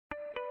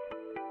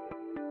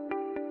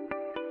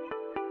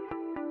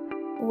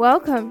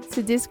Welcome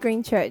to This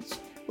Green Church.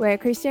 We're a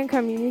Christian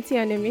community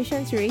on a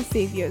mission to raise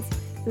saviors,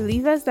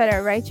 believers that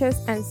are righteous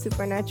and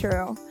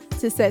supernatural,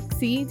 to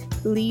succeed,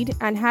 lead,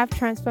 and have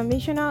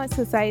transformational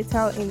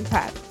societal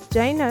impact.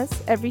 Join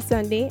us every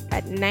Sunday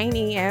at 9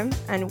 a.m.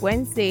 and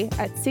Wednesday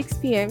at 6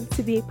 p.m.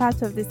 to be a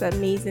part of this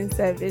amazing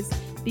service.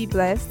 Be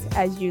blessed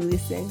as you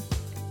listen.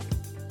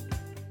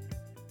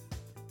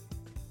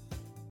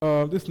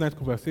 This night's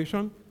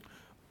conversation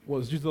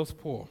was Jesus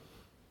poor.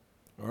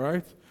 All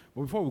right?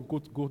 But before we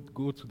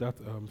go to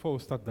that, before we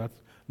start that,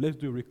 let's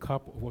do a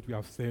recap of what we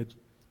have said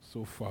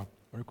so far. All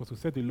right? Because we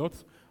said a lot.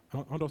 I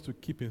want us to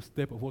keep in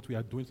step of what we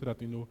are doing so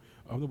that,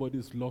 nobody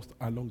is lost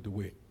along the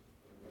way.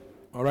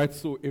 All right?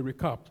 So a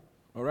recap.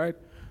 All right?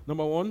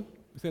 Number one,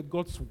 we said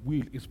God's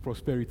will is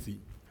prosperity.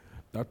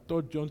 That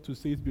 3 John 2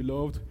 says,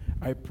 Beloved,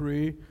 I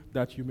pray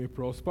that you may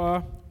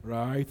prosper,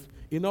 right,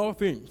 in all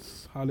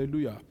things.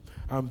 Hallelujah.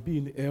 And be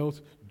in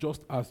health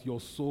just as your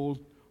soul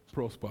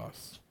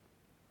prospers.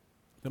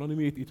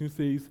 Deuteronomy 8:18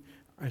 says,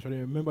 I shall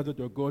remember that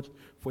your God,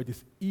 for it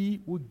is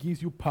He who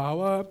gives you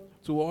power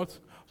to what?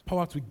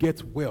 Power to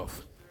get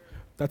wealth.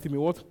 That He may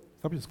what?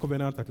 Establish His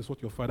covenant, that is what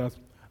your fathers,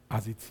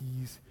 as it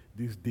is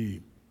this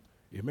day.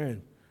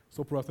 Amen.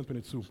 So Proverbs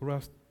 10:22.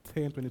 Proverbs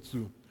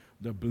 10:22.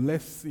 The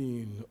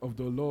blessing of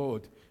the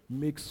Lord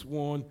makes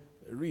one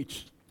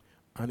rich,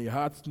 and He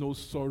has no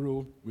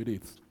sorrow with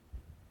it.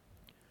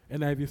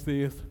 NIV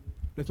says,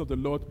 blessing of the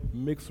Lord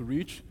makes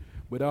rich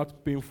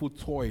without painful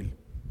toil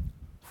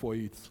for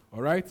it.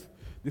 All right?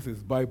 This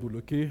is Bible,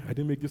 okay? I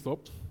didn't make this up.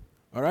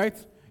 All right?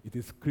 It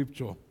is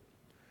scripture.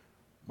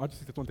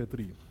 Matthew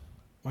 6:33.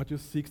 Matthew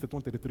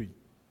 6:33. It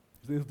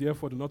says,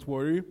 therefore, do not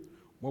worry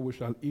what we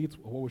shall eat,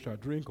 or what we shall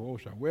drink, or what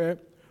we shall wear.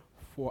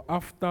 For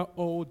after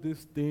all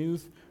these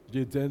things,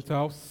 the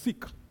Gentiles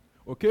seek.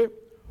 Okay?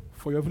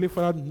 For your heavenly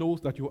Father knows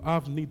that you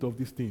have need of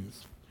these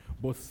things.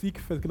 But seek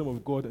first the kingdom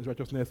of God and His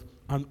righteousness,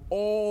 and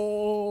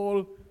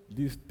all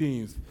these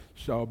things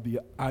shall be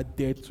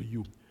added to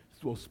you.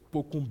 This was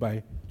spoken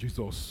by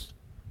Jesus.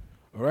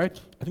 All right?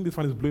 I think this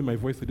one is blowing my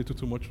voice a little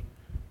too much.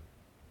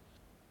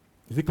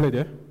 Is it clear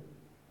there?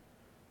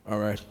 All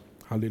right.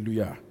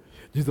 Hallelujah.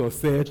 Jesus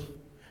said,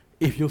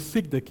 if you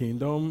seek the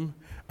kingdom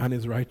and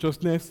His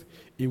righteousness,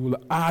 He will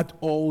add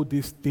all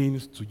these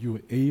things to you.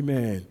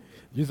 Amen.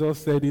 Jesus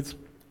said it.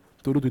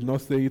 Tolu did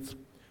not say it.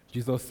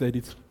 Jesus said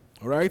it.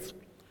 All right?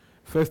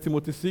 1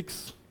 Timothy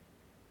 6,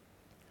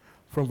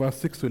 from verse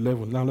 6 to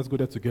 11. Now let's go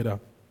there together.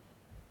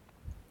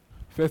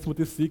 1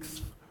 Timothy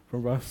 6,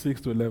 from verse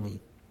 6 to 11.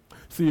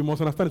 See, you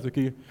must understand it,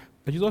 okay?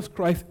 That Jesus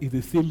Christ is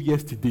the same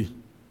yesterday,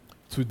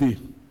 today,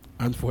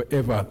 and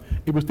forever.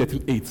 Hebrews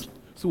 13:8.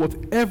 So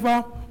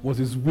whatever was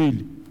His will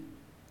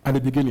at the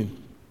beginning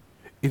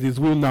is His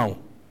will now.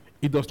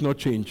 It does not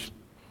change.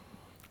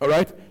 All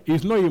right? He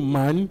is not a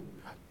man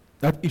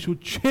that He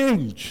should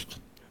change.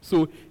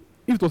 So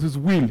if it was His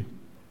will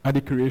at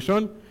the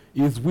creation,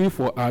 His will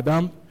for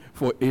Adam,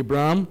 for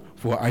Abraham,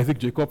 for Isaac,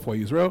 Jacob, for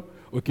Israel,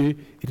 okay,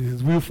 it is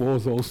His will for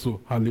us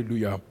also.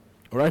 Hallelujah.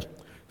 All right?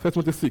 1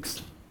 Timothy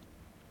 6,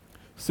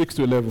 6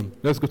 to 11.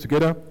 Let's go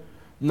together.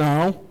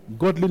 Now,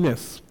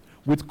 godliness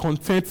with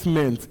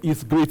contentment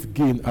is great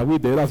gain. Are we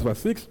there? That's verse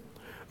 6.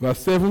 Verse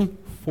 7,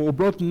 for we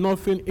brought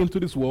nothing into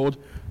this world,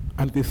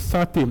 and it is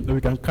certain that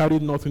we can carry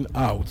nothing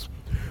out.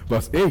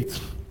 Verse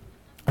 8,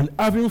 and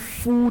having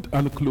food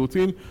and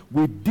clothing,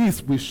 with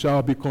this we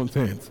shall be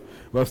content.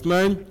 Verse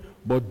 9,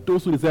 but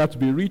those who desire to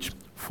be rich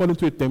fall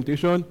into a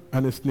temptation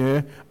and a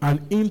snare,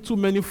 and into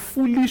many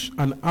foolish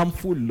and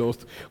harmful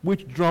lusts,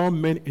 which drown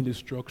men in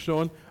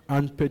destruction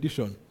and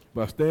perdition.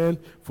 Verse 10,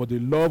 for the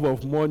love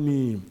of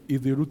money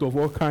is the root of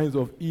all kinds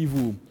of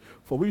evil,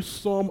 for which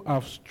some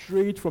have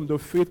strayed from the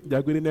faith in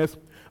their godliness,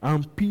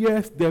 and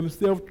pierced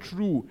themselves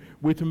through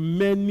with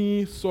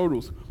many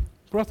sorrows.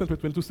 Proverbs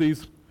 10:22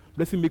 says,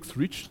 blessing makes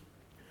rich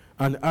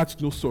and adds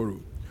no sorrow.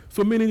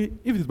 So meaning,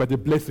 if it is by the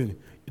blessing,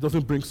 it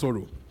doesn't bring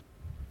sorrow.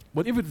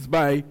 But if it is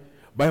by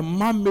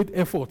man-made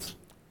effort,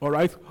 all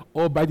right,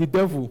 or by the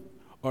devil,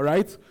 all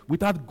right,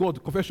 without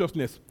God,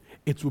 covetousness,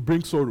 it will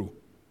bring sorrow.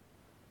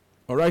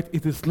 All right?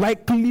 It is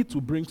likely to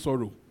bring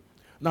sorrow.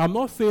 Now, I'm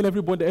not saying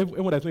everyone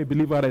that's not a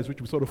believer that is rich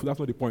will be sorrowful. That's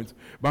not the point.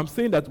 But I'm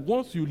saying that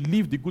once you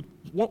live the good,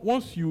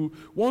 once you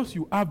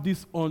have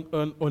this on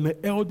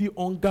a healthy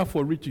hunger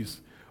for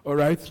riches, all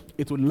right,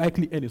 it will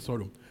likely end in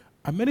sorrow.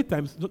 And many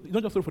times,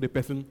 not just sorrow for the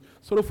person,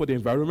 sorrow for the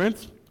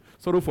environment,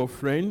 sorrow for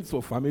friends,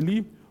 for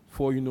family,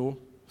 for,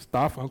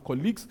 staff and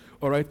colleagues,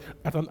 all right?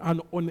 That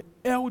an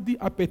unhealthy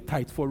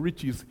appetite for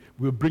riches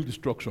will bring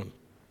destruction.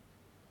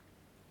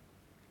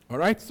 All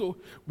right? So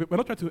we're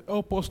not trying to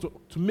help us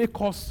to make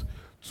us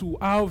to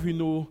have,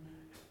 to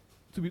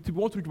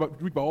want to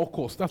reach by all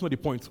costs. That's not the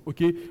point,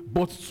 okay?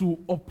 But to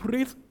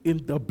operate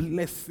in the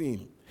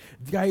blessing.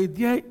 The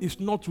idea is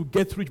not to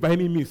get rich by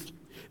any means.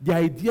 The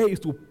idea is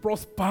to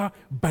prosper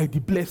by the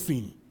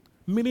blessing.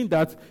 Meaning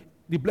that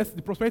the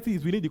prosperity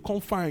is within the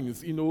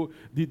confines,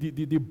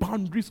 the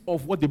boundaries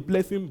of what the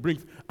blessing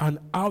brings and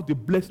how the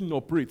blessing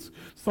operates.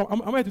 So I'm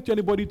going to tell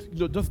anybody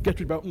to just get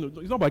rich by,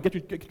 it's not about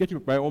getting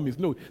rich by all means.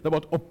 No, it's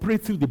about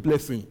operating the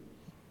blessing.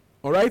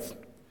 All right?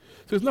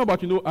 So it's not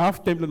about, I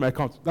have 10 million in my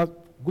account. That's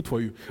good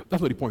for you.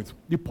 That's not the point.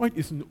 The point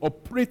is in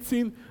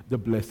operating the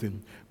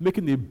blessing,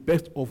 making the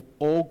best of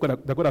all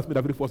that God has made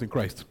available for us in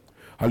Christ.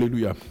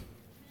 Hallelujah.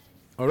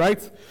 All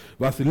right?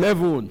 Verse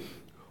 11.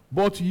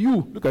 But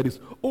you, look at this.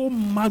 Oh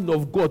man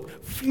of God,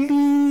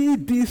 flee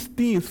these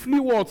things. Flee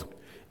what?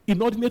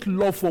 Inordinate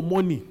love for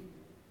money.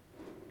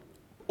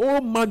 Oh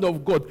man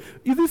of God.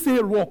 He didn't say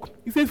walk.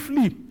 He said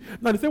flee.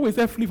 Now the same way he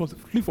said flee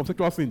from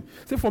sexual sin.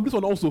 Say from this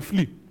one also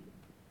flee.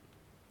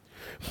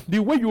 The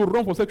way you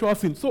run from sexual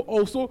sin, so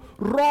also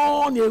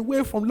run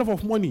away from love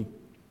of money.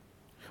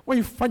 When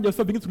you find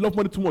yourself begin to love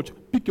money too much,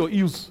 pick your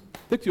heels.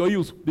 Take your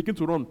heels, begin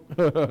to run.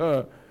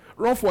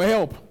 Run for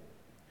help.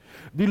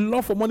 The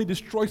love for money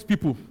destroys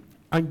people.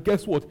 And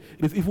guess what?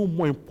 It is even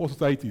more in poor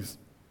societies.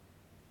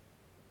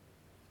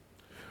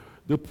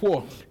 The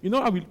poor.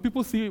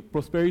 People see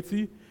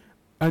prosperity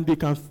and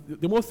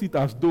they must see it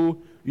as though,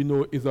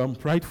 is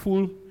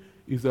prideful,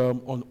 is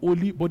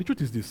unholy. But the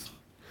truth is this,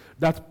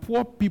 that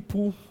poor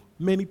people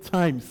many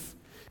times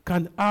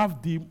can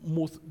have the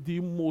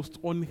most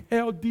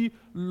unhealthy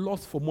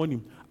lust for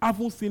money. I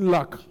haven't seen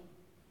lack.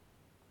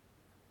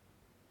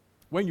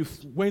 When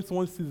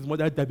someone sees his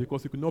mother die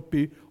because he could not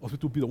pay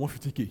hospital bill of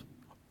 150K,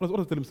 what does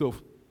he tell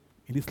himself?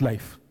 In this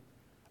life,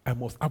 I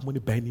must have money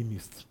by any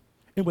means.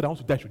 Anybody that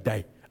wants to die should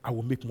die. I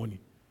will make money.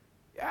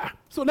 Yeah.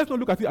 So let's not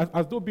look at it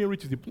as though being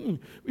rich is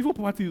even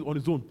poverty on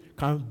its own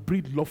can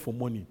breed love for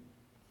money.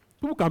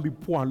 People can be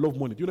poor and love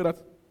money. Do you know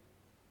that?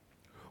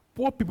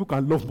 Poor people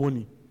can love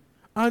money.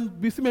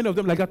 And we see many of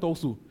them like that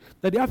also.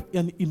 That they have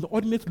an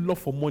inordinate love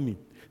for money.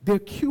 They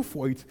kill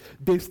for it.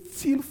 They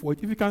steal for it.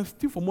 If you can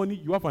steal for money,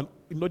 you have an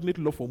inordinate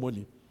love for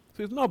money.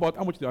 So it's not about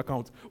how much in your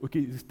account.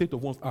 Okay, it's the state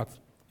of one's heart.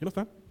 You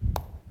understand?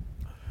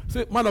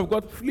 Say, man of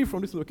God, flee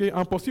from this, okay,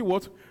 and pursue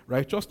what?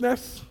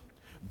 Righteousness,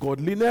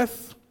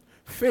 godliness,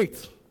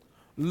 faith,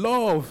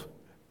 love,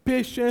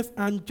 patience,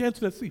 and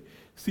gentleness.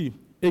 See,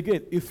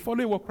 again, it's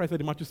following what Christ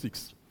said in Matthew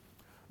 6.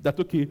 That,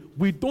 okay,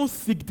 we don't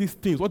seek these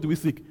things. What do we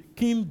seek?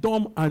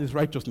 Kingdom and His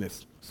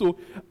righteousness. So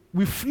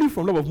we flee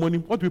from love of money.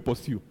 What do we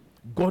pursue?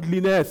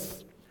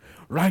 Godliness,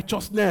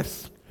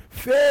 righteousness,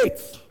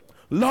 faith,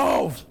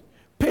 love,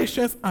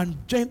 patience, and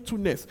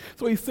gentleness.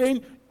 So he's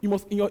saying you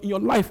must, in your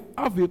life,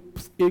 have a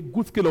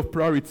good scale of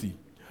priority.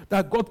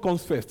 That God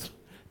comes first.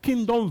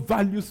 Kingdom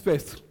values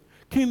first.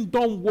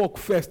 Kingdom work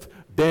first.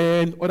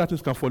 Then other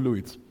things can follow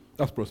it.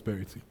 That's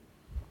prosperity.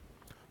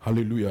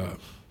 Hallelujah.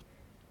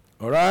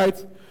 All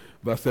right.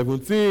 Verse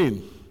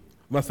 17.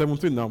 Verse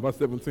 17 now. Verse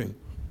 17.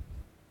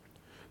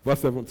 Verse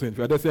 17. If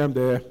you are there, say I'm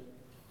there.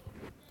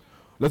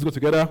 Let's go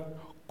together.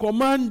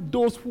 Command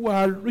those who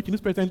are rich in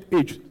this present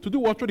age to do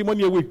what? Throw the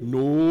money away.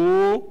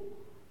 No.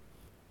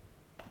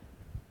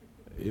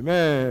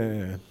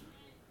 Amen.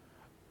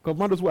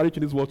 Command those who are rich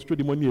in this world to throw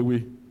the money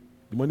away.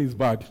 The money is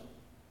bad.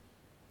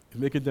 It's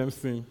making them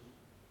sin.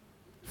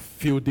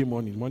 Filthy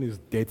money. Money is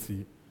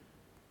dirty.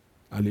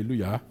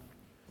 Hallelujah.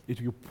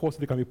 If you poor,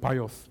 they can be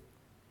pious.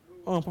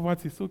 Oh,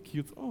 poverty is so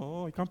cute.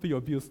 Oh, you can't pay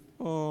your bills.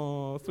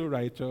 Oh, so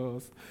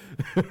righteous.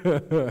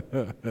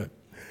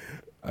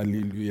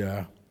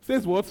 Hallelujah.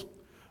 Says what?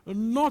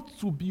 Not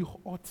to be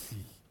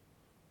haughty.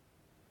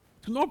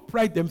 To not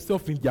pride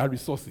themselves in their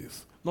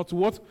resources. Not to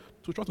what?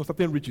 To trust on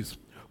certain riches.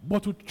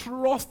 But to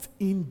trust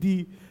in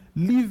the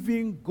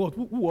living God.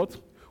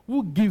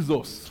 Who gives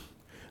us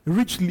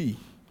richly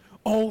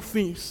all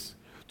things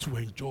to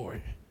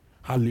enjoy.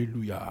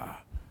 Hallelujah.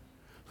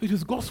 So it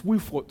is God's will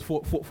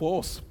for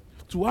us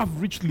to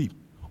have richly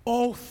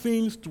all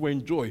things to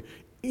enjoy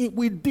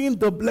within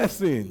the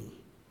blessing.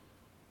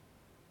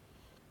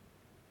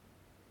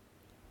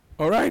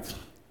 All right? It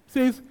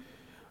says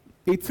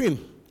 18.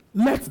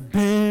 Let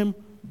them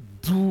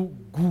do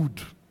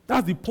good.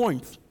 That's the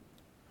point.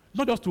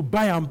 Not just to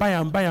buy and buy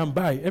and buy and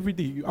buy every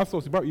day. You ask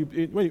us about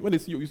when they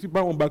see you see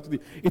buy one bag today,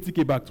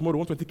 80K bag,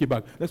 tomorrow 120K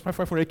bag, let's buy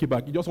 500K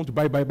bag. You just want to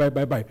buy.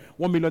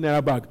 1 million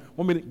naira bag,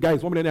 1 million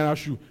naira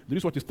shoe. The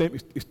wristwatch is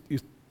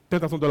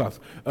 $10,000.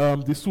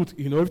 The suit,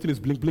 everything is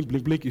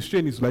blink. His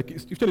chain is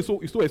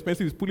so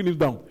expensive, it's pulling him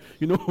down.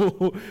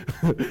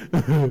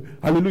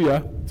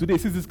 Hallelujah. Today he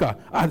sees this car.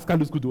 This car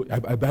looks good. Though.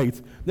 I buy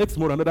it. Next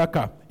tomorrow another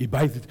car, he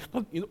buys it.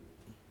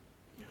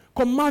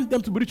 Command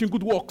them to be rich in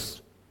good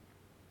works.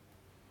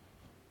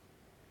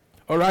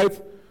 All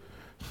right?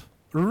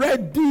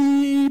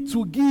 Ready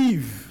to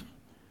give,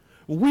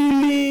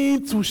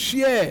 willing to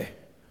share.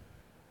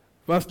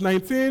 Verse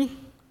 19,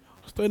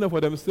 storing up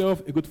for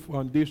themselves a good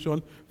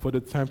foundation for the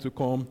time to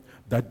come,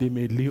 that they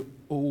may lay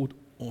hold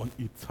on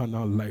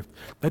eternal life,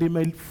 that they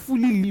may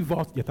fully live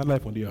out the eternal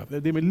life on the earth,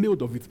 that they may lay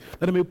hold of it,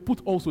 that they may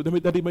put also,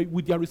 that they may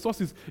with their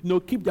resources,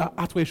 keep their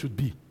heart where it should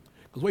be.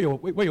 Because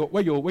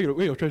where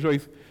your treasure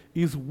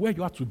is where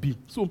you have to be.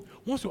 So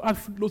once your heart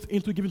flows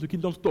into giving to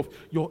kingdom stuff,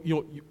 your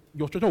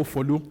treasure will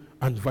follow,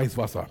 and vice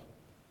versa.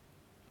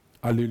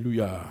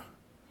 Hallelujah.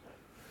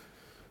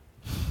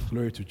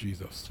 Glory to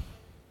Jesus.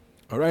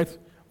 All right.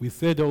 We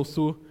said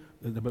also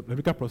that the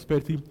biblical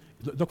prosperity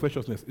is not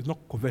covetousness. It's not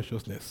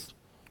covetousness.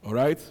 All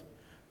right.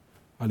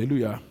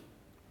 Hallelujah.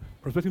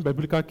 Prosperity in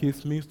biblical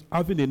case means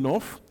having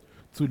enough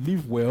to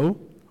live well,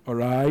 all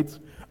right,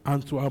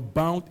 and to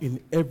abound in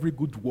every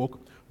good work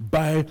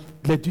by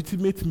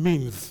legitimate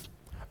means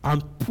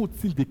and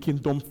putting the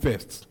kingdom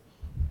first.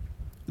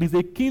 It is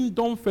a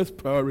kingdom first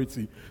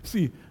priority.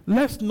 See,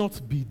 let's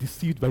not be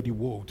deceived by the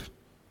world.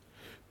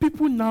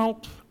 People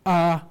now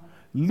are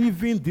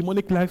living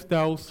demonic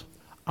lifestyles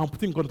and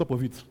putting God on top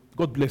of it.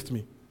 God blessed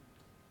me.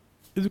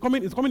 It's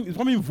becoming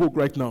in vogue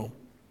right now.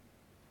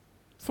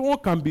 Someone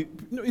can be,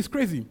 it's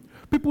crazy.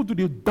 People do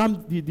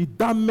the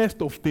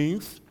dumbest of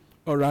things,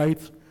 all right?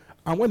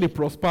 And when they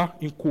prosper,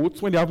 in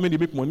quotes, when they have money,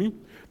 they make money,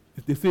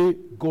 they say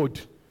God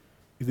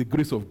is the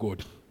grace of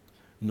God.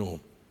 No.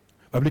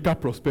 Biblical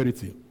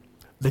prosperity,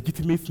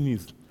 legitimate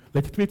means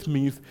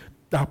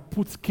that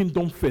puts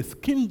kingdom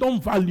first,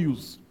 kingdom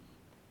values.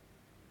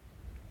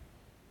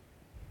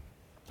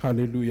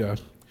 Hallelujah.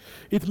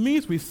 It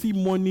means we see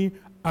money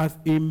as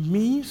a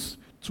means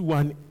to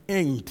an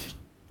end.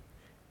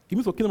 It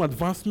means for kingdom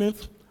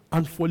advancement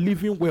and for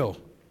living well.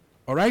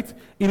 All right?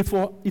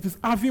 It is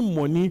having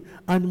money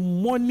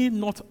and money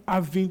not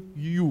having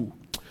you.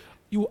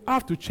 You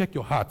have to check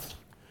your heart.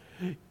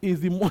 Is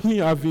the money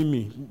having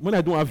me? When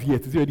I don't have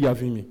yet, is it already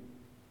having me?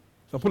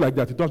 Some people like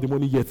that, they don't have the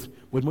money yet,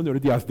 but the money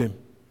already has them.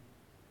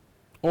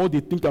 All they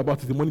think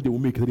about is the money they will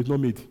make that they've not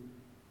made.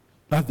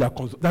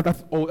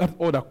 That's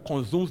all that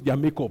consumes their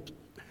makeup.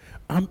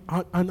 And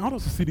how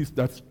does you see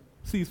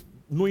this?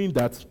 Knowing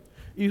that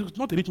it's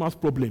not a rich man's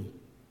problem.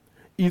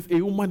 It's a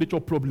human nature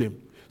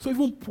problem. So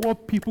even poor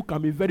people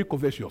can be very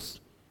covetous.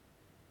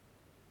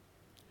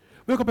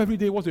 Wake up every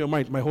day, what's on your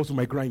mind? My hustle,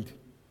 my grind.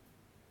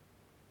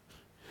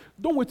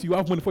 Don't wait till you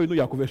have money before you know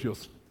you are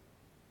covetous.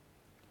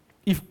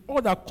 If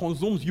all that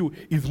consumes you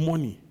is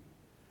money,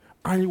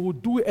 and you will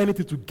do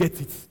anything to get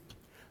it,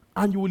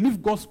 and you will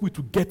leave God's will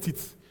to get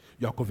it,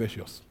 you are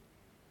covetous.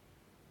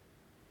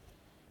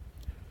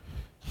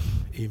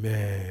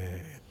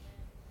 Amen.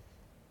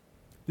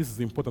 This is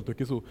important,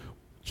 okay? So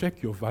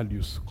check your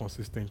values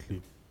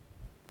consistently.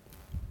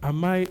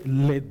 Am I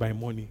led by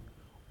money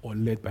or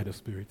led by the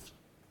Spirit?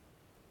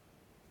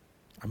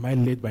 Am I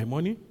led by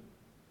money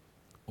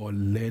or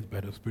led by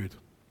the Spirit?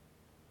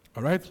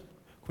 All right?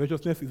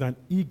 Covetousness is an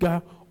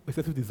eager,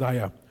 excessive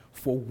desire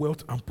for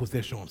wealth and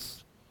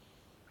possessions.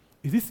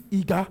 Is this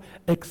eager,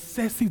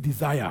 excessive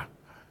desire?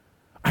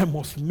 I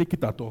must make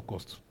it at all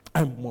costs.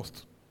 I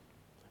must.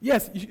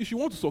 Yes, you should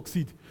want to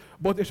succeed,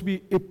 but there should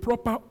be a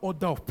proper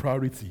order of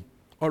priority.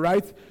 All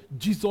right?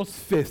 Jesus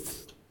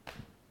first.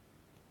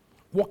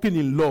 Walking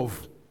in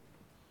love.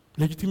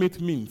 Legitimate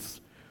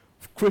means.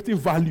 Creating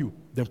value,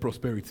 then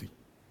prosperity.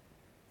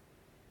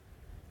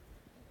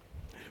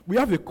 We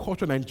have a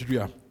culture in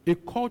Nigeria, a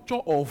culture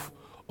of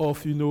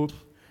if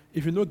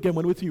you don't get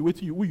money,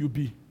 who you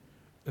be.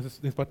 There's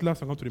particular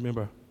song I want to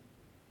remember.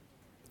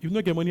 If you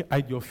don't get money,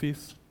 hide your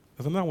face.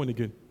 There's another one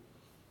again.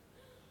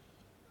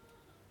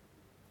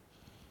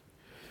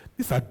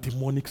 These are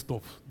demonic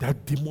stuff. They are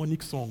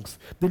demonic songs.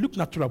 They look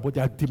natural, but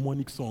they are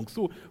demonic songs.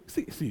 So,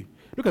 see,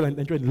 look at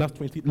Nigeria in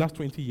the last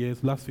 20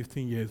 years, last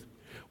 15 years.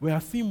 We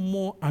are seeing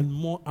more and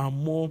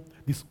more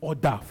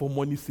disorder for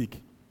money's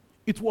sake.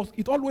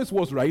 It always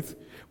was, right?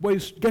 But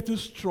it's getting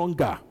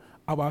stronger.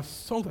 Our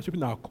songs are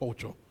shaping our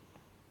culture.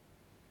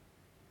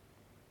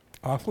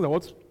 Our songs are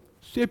what?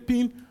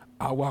 Shaping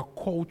our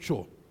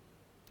culture.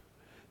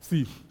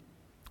 See,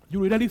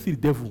 you rarely see the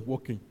devil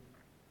working.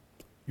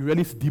 You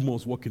rarely see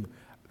demons working.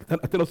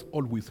 I tell us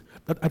always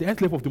that at the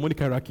highest level of the demonic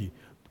hierarchy,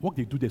 what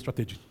they do, their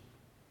strategy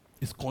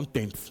is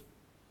content,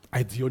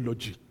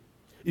 ideology.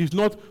 It's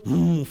not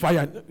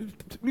fire.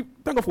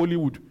 Thank God for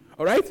Hollywood.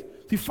 All right?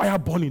 See fire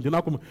burning. They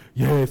now come.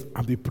 Yes,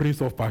 I'm the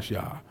prince of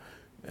Persia.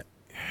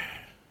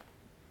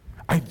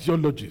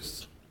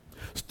 Ideologies,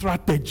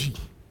 strategy.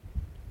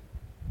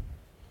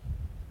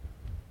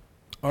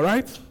 All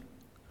right?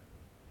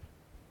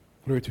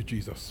 Glory to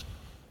Jesus.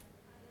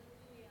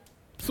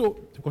 So,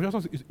 the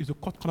conscious is to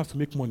cut corners to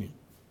make money.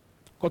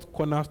 Cut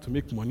corners to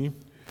make money,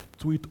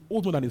 to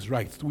withhold more than is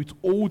right, to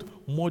withhold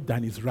more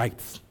than is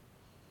right.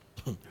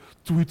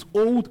 To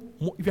withhold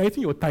more. If you're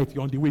eating your tithe,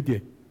 you're on the way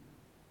there.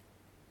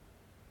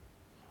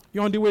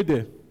 You're on the way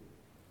there.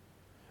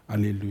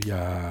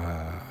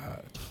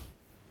 Hallelujah.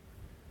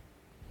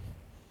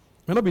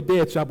 May not be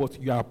there yet,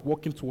 but you are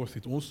walking towards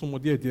it. Also, more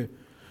there.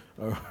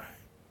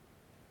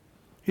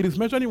 It is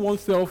measuring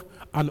oneself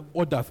and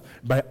others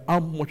by how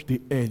much they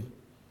earn.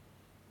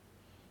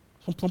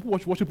 Some people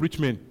worship rich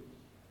men.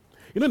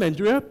 You know, in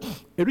Nigeria,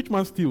 a rich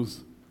man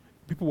steals,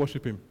 people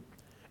worship him.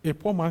 A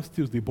poor man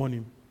steals, they burn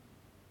him.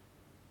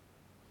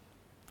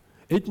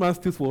 A rich man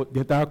steals for the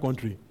entire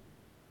country.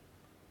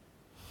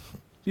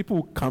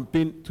 People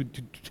campaign to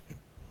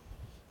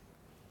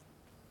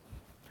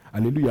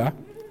Hallelujah.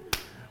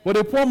 But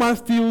a poor man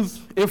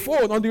steals a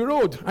phone on the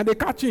road and they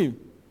catch him.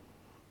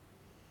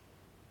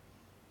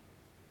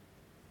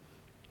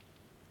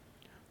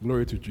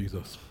 Glory to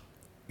Jesus.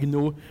 You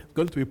know, it's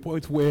gotten to a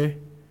point where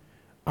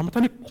I'm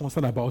actually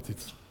concerned about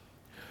it.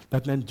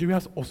 That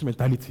Nigeria's also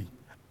mentality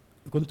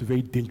is going to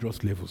very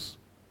dangerous levels.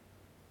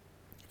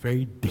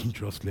 Very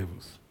dangerous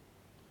levels.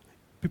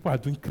 People are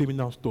doing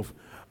criminal stuff,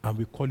 and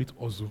we call it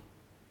Ozu.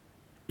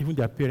 Even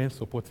their parents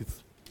support it.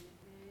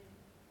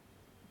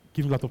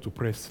 Give him laptop to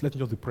press. Let him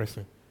just be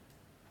pressing.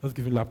 Let's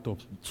give him laptop.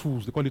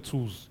 Tools. They call it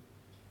tools.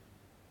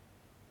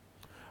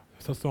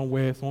 So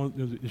somewhere,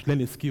 someone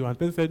learn a skill, and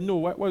then said,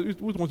 no, who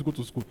wants to go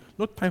to school?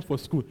 Not time for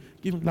school.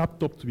 Give him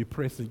laptop to be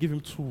pressing. Give him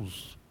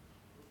tools.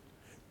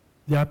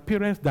 There are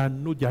parents that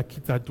know their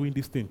kids are doing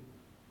this thing.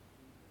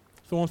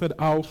 Someone said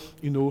how,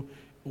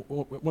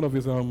 one of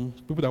his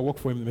people that work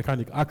for him, the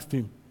mechanic, asked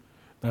him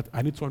that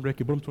I need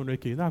 200K, brought him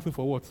 200K. He's asking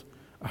for what?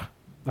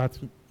 That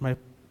my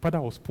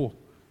father was poor.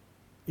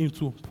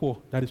 Into poor.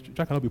 That his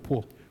child cannot be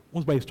poor.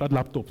 Wants to buy a Strad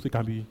laptop so he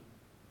can be.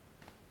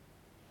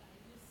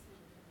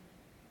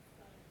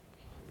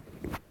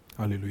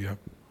 Hallelujah.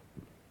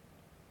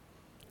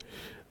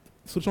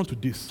 Solution to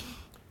this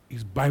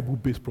is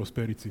Bible-based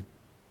prosperity.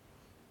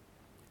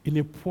 In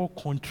a poor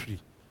country,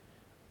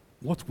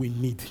 what we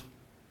need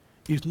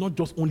is not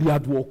just only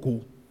hard work.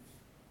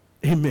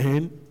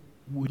 Amen.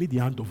 We need the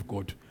hand of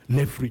God.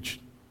 Leverage.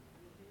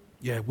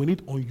 Yeah, we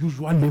need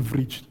unusual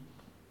leverage.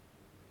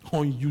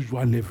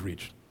 Unusual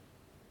leverage.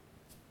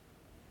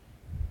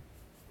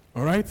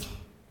 All right?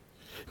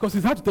 Because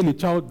it's hard to tell a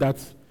child that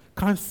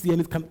can't see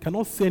anything,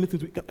 cannot say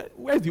anything.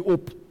 Where's the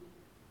hope?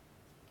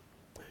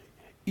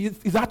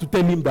 It's hard to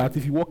tell him that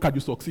if you work hard,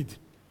 you succeed.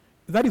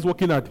 That is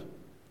working hard.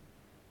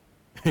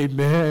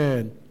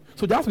 Amen.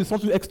 So there has to be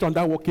something extra on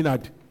that working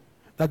hard.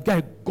 That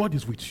guy, God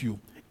is with you.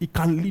 He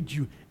can lead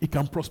you. He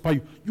can prosper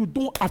you. You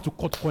don't have to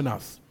cut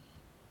corners.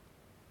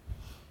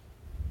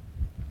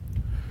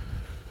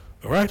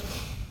 All right?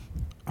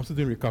 I'm still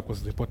doing recap because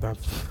it's important.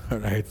 All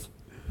right?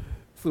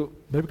 So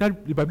the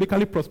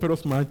biblically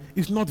prosperous man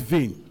is not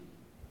vain.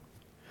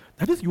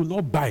 That is, you will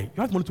not buy.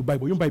 You have money to buy,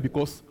 but you don't buy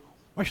because,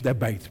 why should I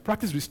buy it?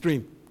 Practice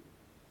restraint.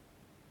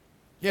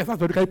 Yes, that's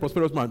the biblically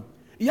prosperous man.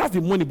 He has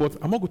the money, but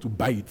I'm not going to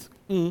buy it.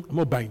 I'm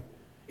not buying.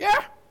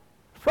 Yeah.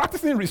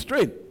 Practicing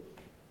restraint.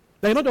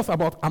 They're not just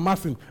about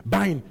amassing,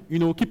 buying,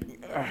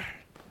 keeping.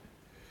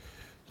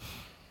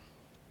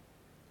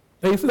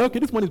 Then you say, okay,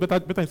 this money is better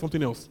than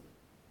something else.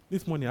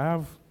 This money, I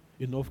have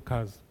enough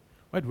cars.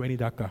 Why do I need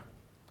that car?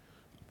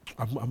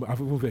 I've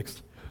even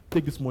vexed.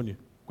 Take this money,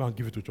 go and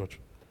give it to church.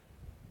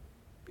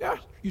 Yeah,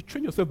 you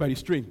train yourself by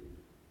restraint.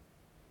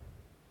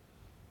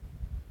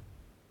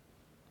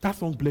 That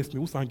song blessed me.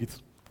 Who sang it?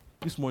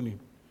 This morning.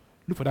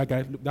 Look for that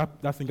guy.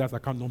 Look, that singer's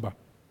account number.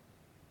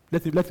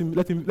 Let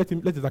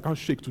his account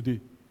shake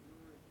today.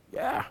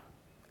 Yeah.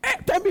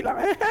 Tell me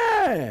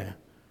that.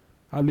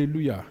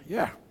 Hallelujah.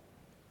 Yeah.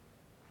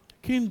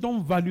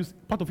 Kingdom values,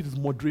 part of it is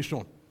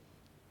moderation.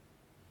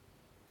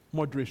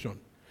 Moderation.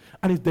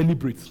 And it's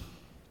deliberate.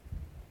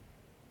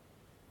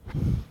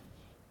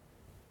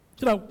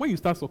 So that when you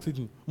start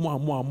succeeding more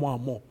and more and more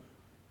and more,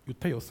 you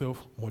tell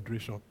yourself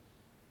moderation.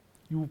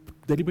 You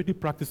deliberately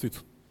practice it.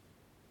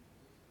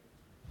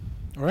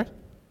 All right?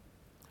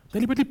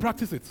 Deliberately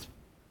practice it.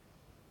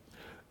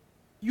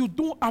 You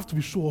don't have to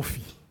be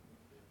show-offy.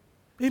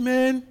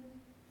 Amen?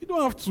 You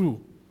don't have to.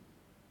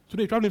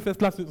 Today, traveling first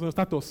class is on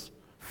status.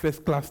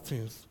 First class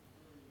things.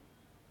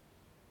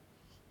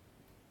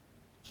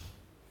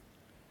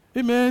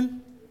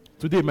 Amen?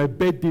 Today, my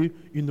birthday,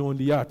 on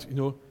the yacht,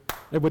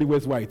 everybody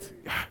wears white.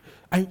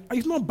 And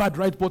it's not bad,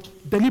 right? But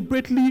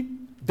deliberately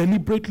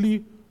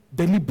be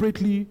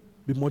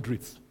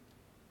moderate.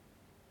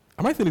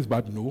 Am I saying it's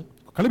bad? No.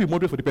 Can I be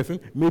moderate for the person?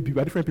 Maybe.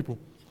 We are different people.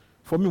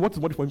 For me, what is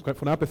moderate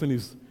for another person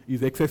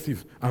is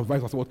excessive and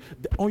vice versa.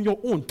 On your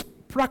own,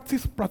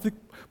 practice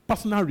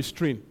personal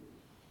restraint.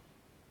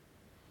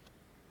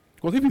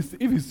 Because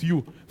if it's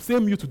you,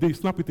 same you today,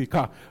 snap with a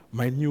car,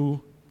 my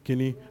new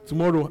Kenny.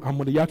 Tomorrow, I'm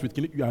on the yacht with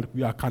Kenny.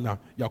 You are carnal.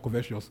 You are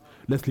covetous.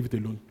 Let's leave it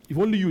alone. If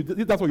only you,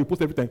 that's what you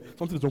post every time.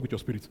 Something is wrong with your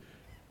spirit.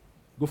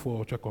 Go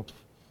for a checkup.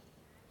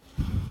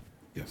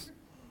 Yes.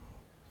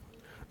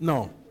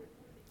 Now,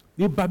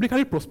 the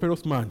biblically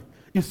prosperous man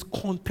is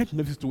content in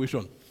every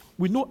situation.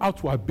 We know how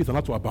to abase and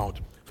how to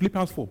abound.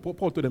 Philippians 4, Paul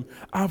told them,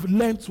 I've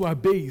learned to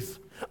abase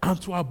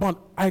and to abound.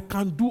 I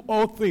can do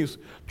all things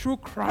through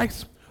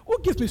Christ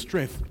who gives me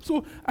strength.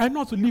 So I know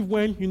how to live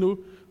when,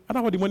 I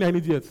don't have the money I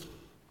need yet.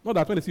 Not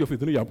that when they see your face,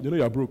 they know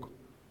you're broke.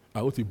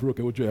 I was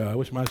broke. I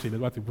wish my shame.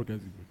 What broke.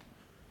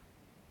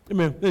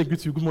 Amen. Then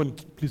greet you. Good morning.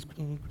 Please.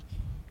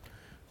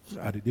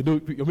 They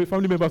know your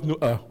family members know.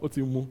 What's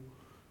you?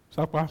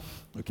 Sapa.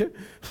 Okay.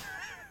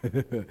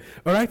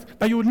 All right.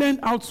 That you learn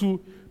how to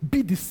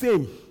be the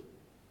same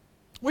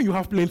when you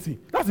have plenty.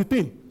 That's the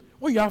thing.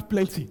 When you have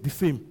plenty, the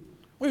same.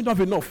 When you don't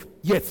have enough,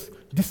 yes,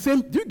 the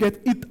same. Do you get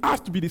it? Has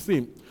to be the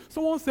same.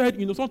 Someone said,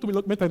 someone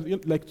told me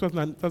like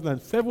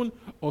 2007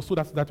 or so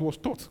that was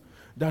taught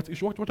that you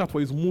should watch out for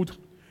his mood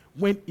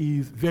when he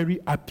is very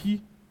happy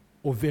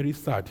or very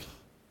sad.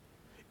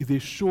 It's a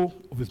show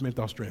of his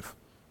mental strength.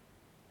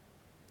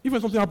 Even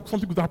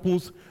something good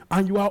happens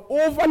and you are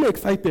overly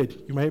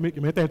excited, you might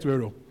enter into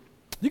error.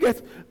 You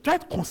get, try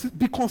to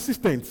be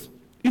consistent.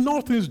 In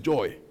all things,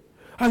 joy.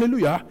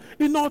 Hallelujah.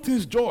 In all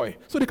things, joy.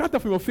 So they can't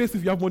tell from your face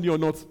if you have money or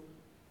not.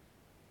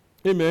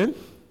 Amen.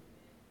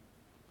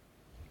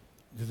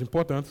 It is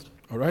important,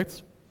 all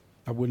right?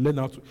 I will learn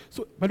how to.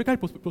 So, biblical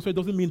prosperity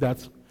doesn't mean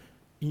that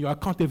in your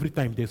account every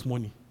time there's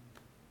money.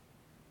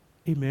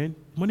 Amen.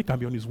 Money can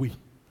be on its way.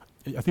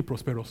 I say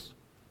prosperous.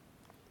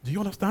 Do you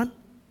understand?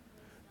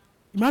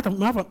 You might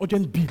have an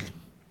urgent bill,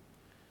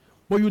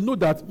 but you know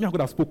that me and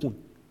God have spoken.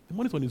 The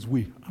money is on its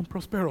way. I'm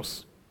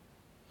prosperous.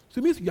 So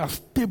it means you are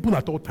stable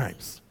at all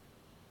times.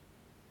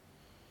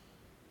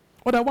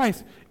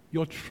 Otherwise,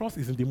 your trust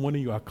is in the money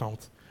in your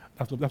account.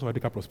 That's not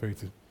radical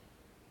prosperity.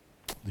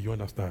 Do you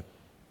understand?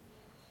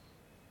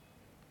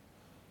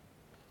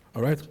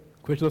 All right?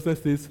 Question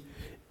says,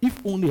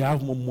 if only I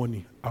have more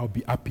money, I'll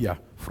be happier.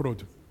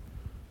 Fraud.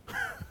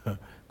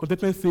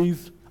 Contentment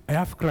says, I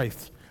have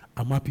Christ.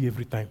 I'm happy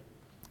every time.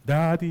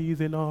 That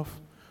is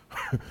enough.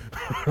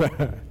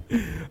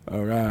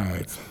 All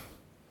right.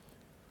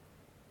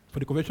 For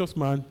the covetous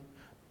man,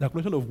 the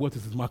accumulation of wealth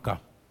is his marker.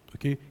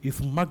 Okay?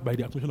 It's marked by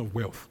the accumulation of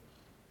wealth.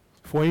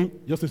 For him,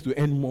 he just needs to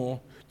earn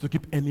more, to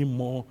keep earning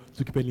more,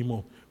 to keep earning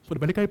more. For the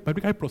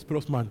biblically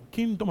prosperous man,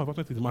 kingdom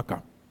advancement is his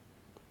marker.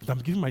 That I'm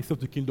giving myself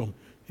to kingdom.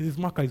 It's his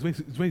marker, it's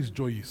where his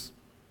joy is.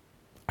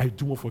 I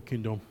do more for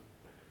kingdom.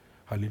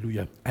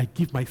 Hallelujah. I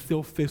give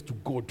myself first to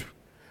God,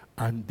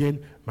 and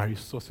then my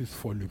resources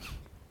follow.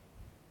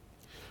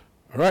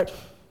 All right?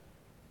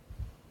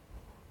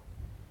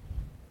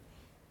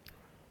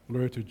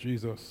 Glory to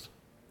Jesus.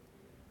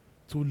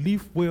 To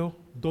live well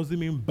doesn't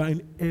mean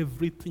buying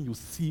everything you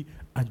see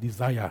and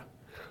desire.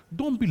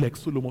 Don't be like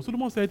Solomon.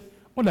 Solomon said,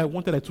 all I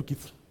wanted, I took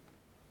it.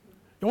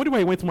 You wonder why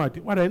he went mad?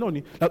 What I know,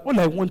 like, all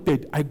I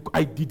wanted,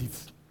 I did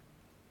it.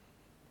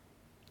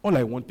 All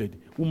I wanted,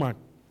 woman.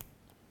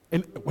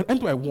 And what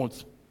do I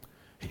want?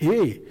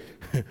 Hey,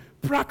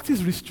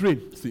 practice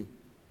restraint. See,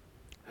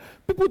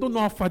 people don't know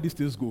how far these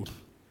things go.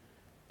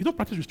 You don't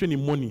practice restraint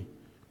in money,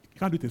 you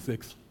can't do it in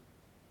sex.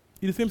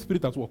 It's the same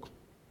spirit at work.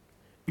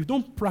 If you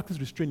don't practice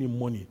restraint in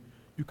money,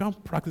 you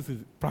can't practice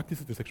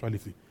it in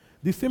sexuality.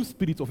 The same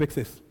spirit of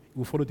excess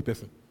will follow the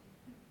person.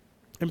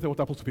 Let me tell you what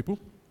happens to people.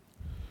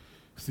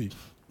 See,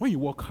 when you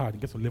work hard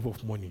and get some level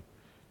of money,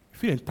 you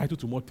feel entitled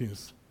to more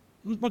things.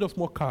 Not just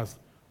more cars,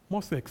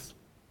 more sex.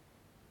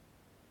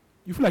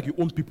 You feel like you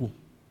own people.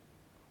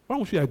 Why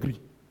won't you agree? Do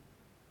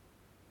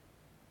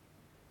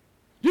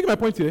you get my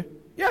point here?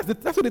 Yes,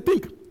 that's what they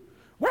think.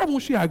 Why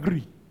won't she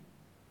agree?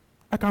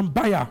 I can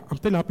buy her. I'm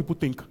telling her how people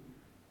think.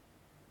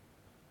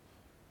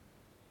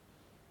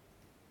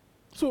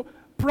 So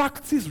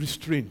practice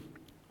restraint.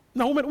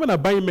 Now, women are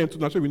buying men too.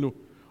 Now, sure we know.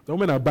 The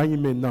women are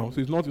buying men now,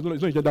 so it's not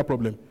a gender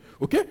problem.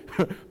 Okay?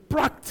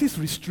 Practice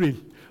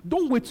restraint.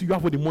 Don't wait till you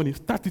have all the money.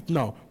 Start it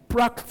now.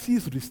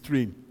 Practice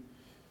restraint.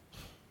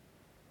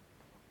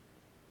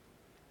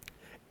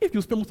 If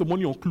you spend most of the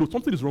money on clothes,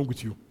 something is wrong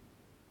with you.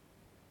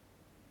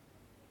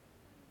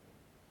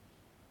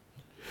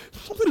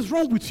 Something is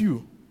wrong with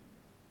you.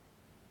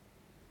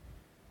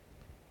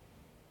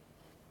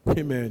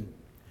 Amen.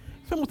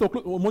 Spend most of the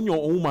money on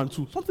a woman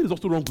too. Something is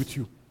also wrong with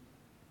you.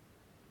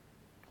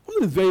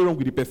 Something is very wrong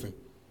with the person.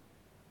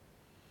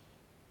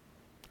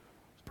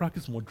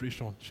 Practice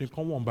moderation.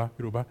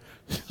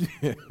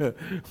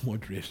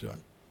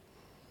 Moderation.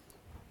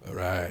 All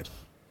right.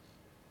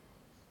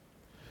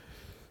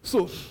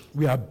 So,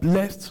 we are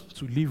blessed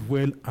to live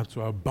well and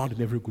to abound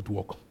in every good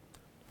work.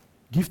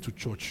 Give to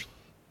church.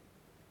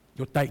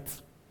 Your tithe.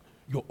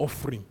 Your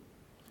offering.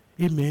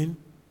 Amen.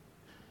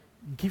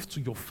 Give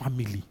to your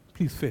family.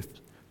 Please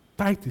first.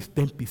 Tithe is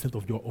 10%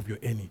 of your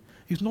earning.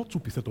 It's not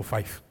 2% or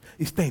 5%.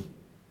 It's 10%.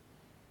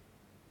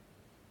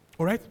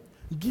 All right?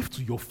 Give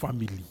to your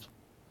family.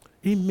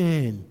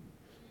 Amen.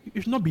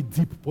 It should not be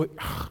deep, but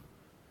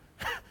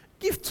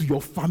give to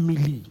your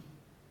family.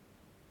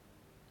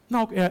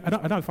 Now, I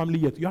don't have a family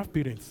yet. You have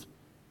parents.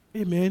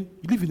 Amen.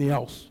 You live in a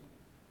house.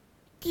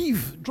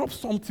 Give. Drop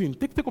something.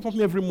 Take up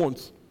something every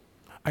month.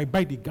 I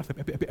buy the gas.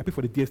 I pay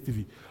for the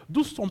DSTV.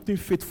 Do something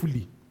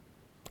faithfully.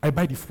 I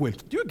buy the fuel.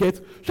 Do you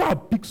get? Try to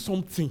pick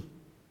something.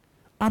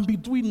 And be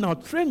doing now.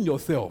 Train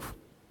yourself.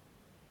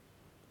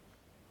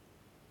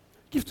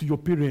 Give to your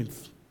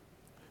parents.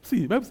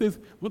 See, the Bible says,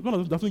 one of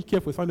those doesn't care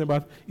for his family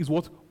members is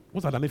what's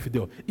an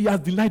infidel. He has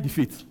denied the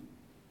faith.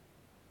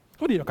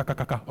 What do you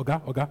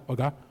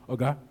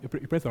Oga? Your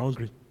parents are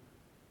hungry.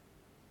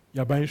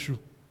 You're buying shoe.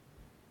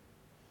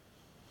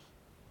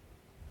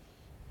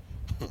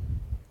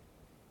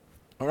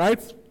 All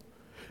right?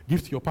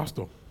 Give to your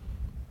pastor.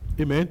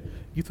 Amen.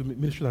 Give to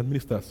ministers and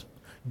ministers.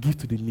 Give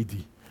to the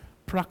needy.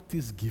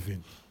 Practice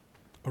giving.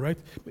 All right?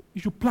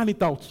 You should plan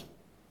it out.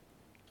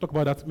 Talk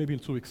about that maybe in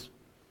 2 weeks.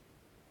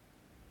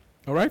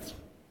 All right?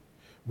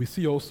 We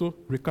see also,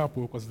 recap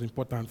because it's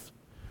important,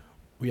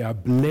 we are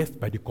blessed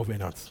by the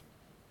covenant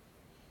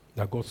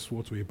that God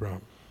swore to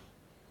Abraham.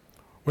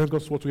 When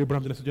God swore to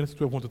Abraham, Genesis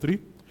 12, 1-3,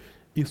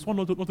 he swore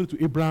not only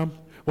to Abraham,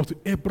 but to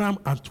Abraham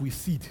and to his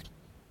seed.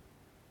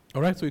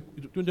 All right? So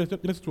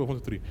Genesis 12,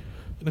 1-3.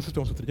 Genesis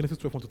 12, 1-3. Genesis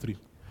 12, 1-3.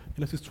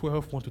 Genesis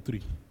 12,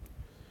 1-3.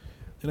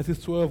 Genesis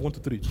 12,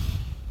 1-3.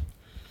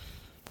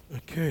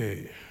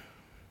 Okay.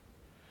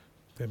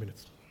 10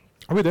 minutes.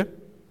 Are we there?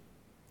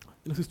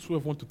 Genesis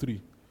 12, 1-3.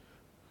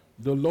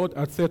 The Lord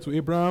had said to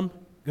Abraham,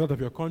 get out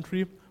of your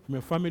country, from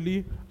your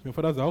family, from your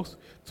father's house,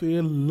 to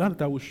a land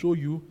that I will show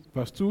you.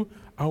 Verse 2,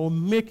 I will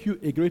make you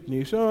a great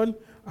nation,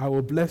 I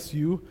will bless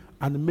you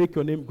and make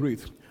your name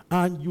great,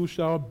 and you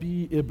shall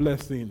be a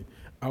blessing.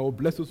 I will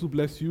bless those who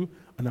bless you,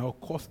 and I will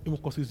curse him who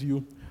curses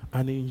you,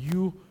 and in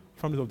you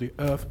families of the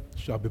earth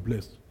shall be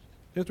blessed.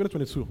 Here's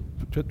 22,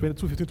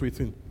 15 to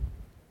 18.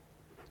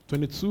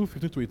 22,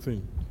 15 to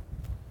 18.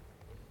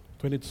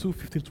 22,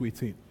 15 to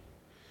 18.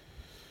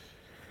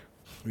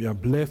 We are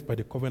blessed by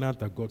the covenant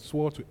that God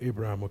swore to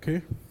Abraham,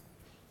 okay?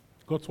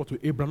 God swore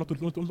to Abraham,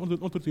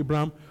 not to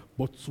Abraham,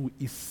 but to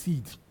his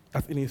seed.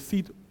 As in his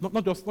seed,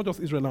 not just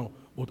Israel now,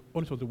 but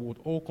all of the world,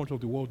 all countries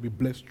of the world will be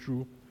blessed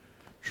through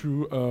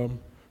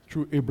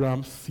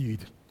Abraham's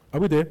seed. Are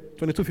we there?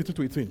 22, 15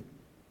 to 18.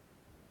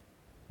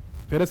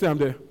 Okay, let's say I'm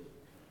there.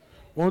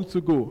 1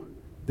 to go.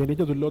 The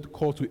angel of the Lord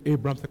called to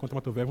Abraham, second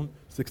command of heaven,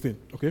 16,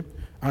 okay?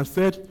 And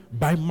said,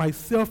 by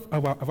myself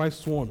have I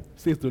sworn,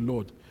 says the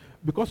Lord,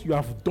 because you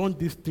have done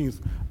these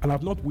things and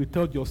have not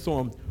withheld your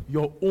son,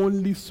 your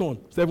only son.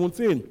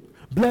 17,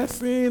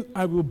 blessing,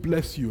 I will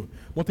bless you.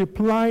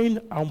 Multiplying,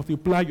 I will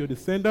multiply your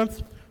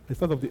descendants, the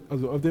sons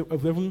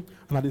of heaven,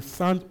 and at the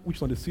sand which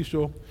is on the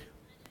seashore,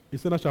 the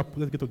descendants shall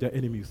possess the gate of their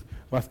enemies.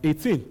 Verse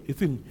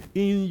 18,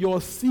 in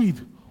your seed,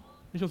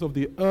 nations of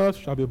the earth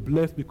shall be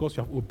blessed because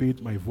you have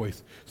obeyed my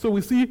voice. So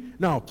we see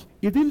now,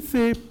 it didn't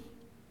say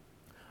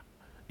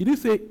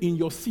in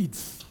your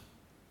seeds.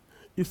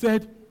 It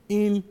said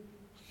in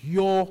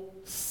your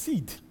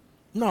seed.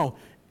 Now,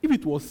 if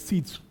it was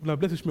seeds, we'll have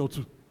blessed Ishmael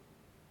too.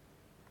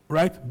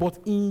 Right? But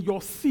in your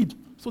seed.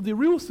 So the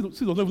real seed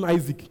was not even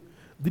Isaac.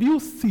 The real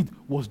seed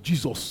was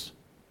Jesus.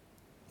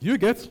 Do you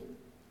get?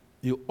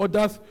 The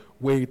others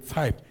were a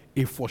type,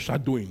 a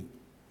foreshadowing.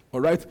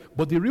 All right?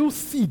 But the real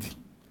seed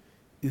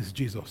is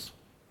Jesus.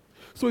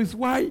 So it's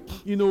why,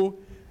 he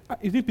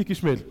didn't pick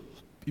Ishmael.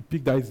 He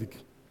picked Isaac.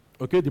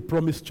 Okay? The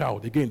promised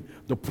child. Again,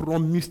 the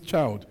promised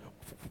child.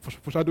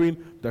 Foreshadowing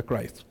the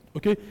Christ.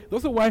 Okay? That's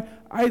also why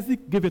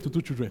Isaac gave it to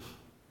two children,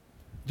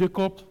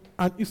 Jacob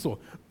and Esau.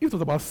 It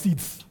was about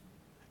seeds.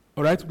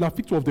 All right? We'll have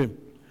picture of them.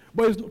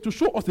 But it's to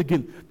show us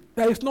again,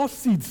 there is not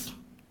seeds.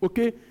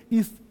 Okay?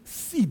 It's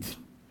seed.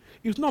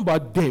 It's not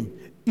about them.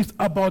 It's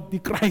about the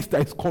Christ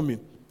that is coming.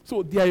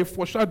 So they are a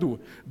foreshadow.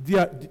 They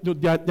are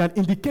an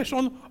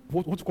indication of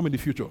what will come in the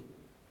future.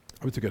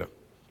 Are we together?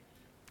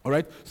 All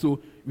right?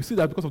 So we see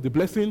that because of the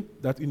blessing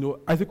that,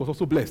 Isaac was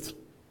also blessed.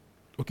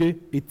 Okay?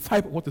 A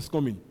type of what is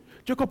coming.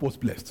 Jacob was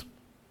blessed.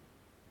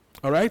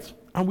 All right?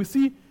 And we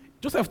see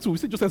Joseph too. We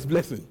see Joseph's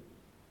blessing.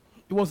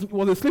 He was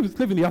a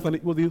slave in the house, and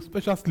it was a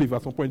special slave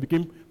at some point. He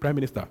became prime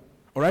minister.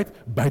 All right?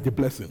 By the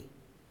blessing.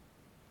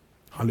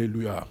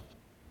 Hallelujah.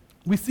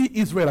 We see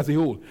Israel as a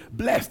whole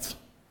blessed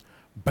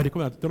by the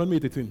covenant. Deuteronomy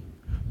 8:18.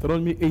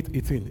 Deuteronomy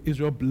 8:18.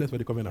 Israel blessed by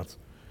the covenant.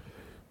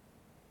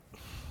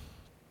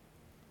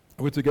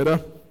 Are we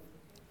together?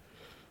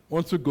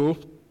 Want to go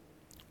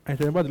and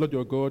remember the Lord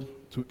your God.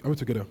 Are we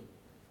together?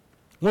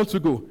 Want to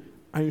go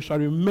and you shall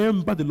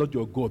remember the Lord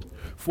your God,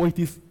 for it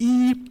is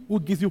He who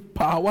gives you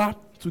power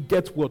to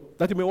get what?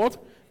 That you may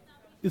what?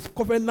 His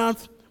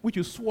covenant which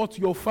you swore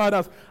to your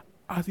fathers,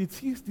 as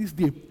it is this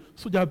day.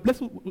 So their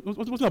blessing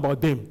wasn't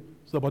about them.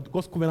 It's about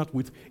God's covenant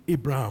with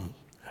Abraham,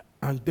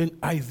 and then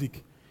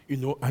Isaac,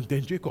 and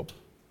then Jacob.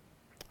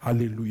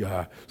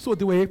 Hallelujah. So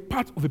they were a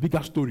part of a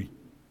bigger story.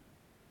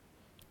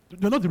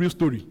 They're not the real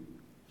story.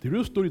 The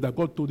real story that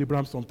God told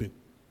Abraham something.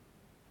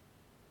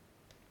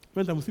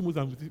 When we see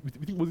Moses,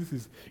 we think Moses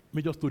is a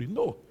major story.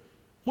 No.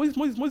 Moses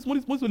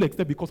only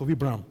existed because of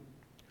Abraham.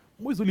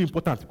 Moses is only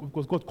important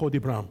because God called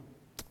Abraham.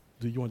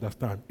 Do you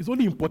understand? It's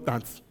only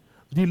important.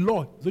 The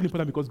law is only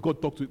important because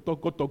God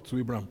talked to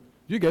Abraham.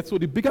 Do you get? So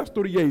the bigger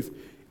story here is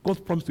God's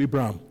promise to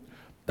Abraham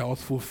that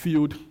was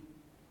fulfilled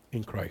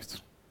in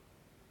Christ.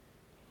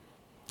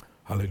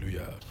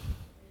 Hallelujah.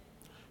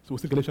 So we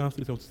see Galatians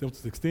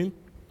 3:7-16.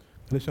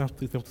 Galatians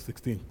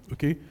 3:7-16.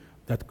 Okay?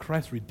 That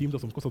Christ redeemed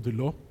us because of the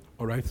law.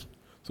 All right?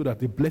 So that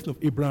the blessing of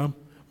Abraham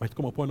might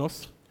come upon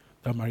us,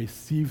 that might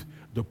receive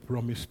the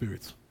promised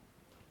Spirit.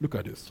 Look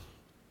at this.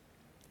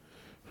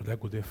 Should I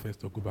go there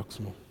first or go back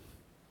small?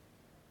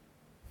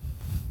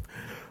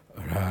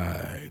 All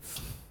right.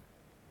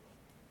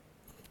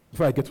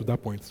 Before I get to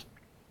that point.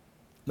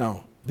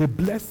 Now, the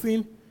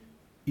blessing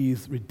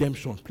is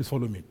redemption. Please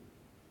follow me.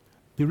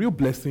 The real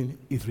blessing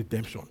is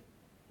redemption.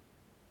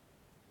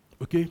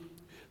 Okay?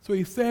 So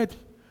he said,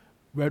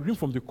 we are reading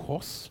from the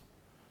curse,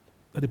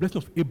 that the blessing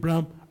of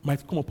Abraham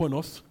might come upon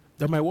us,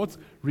 that might what?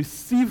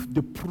 Receive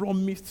the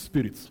promised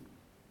Spirit.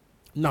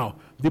 Now,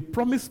 the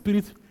promised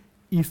Spirit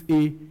is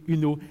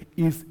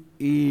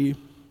a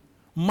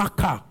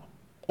marker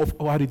of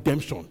our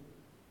redemption. Do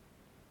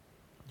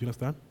you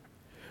understand?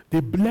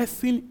 The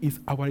blessing is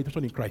our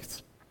redemption in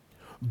Christ.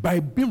 By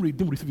being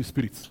redeemed, we receive the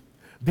Spirit.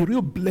 The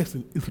real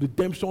blessing is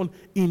redemption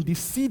in the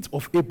seed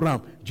of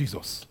Abraham,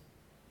 Jesus.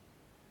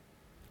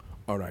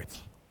 All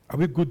right. Are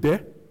we good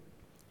there?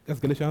 That's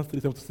Galatians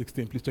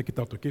 3:7-16. Please check it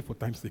out, okay, for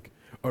time's sake.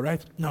 All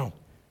right? Now,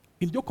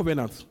 in your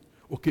covenant,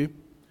 okay,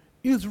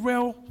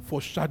 Israel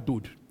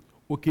foreshadowed,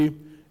 okay,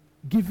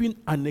 giving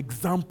an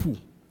example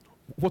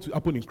what will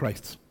happen in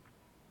Christ.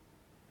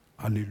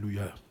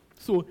 Hallelujah.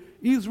 So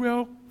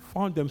Israel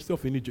found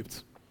themselves in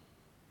Egypt.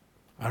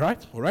 All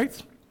right?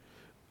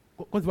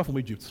 What's the from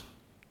Egypt?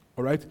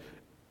 All right?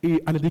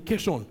 An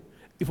indication,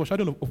 a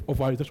foreshadowing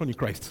of our redemption in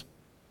Christ.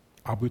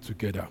 Are we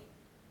together?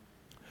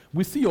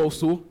 We see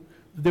also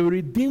they were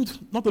redeemed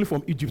not only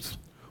from Egypt,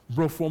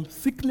 but from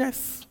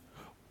sickness,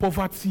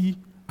 poverty,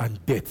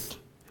 and death.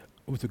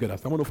 Are we together?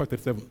 Psalm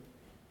 105:37.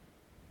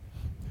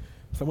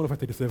 Psalm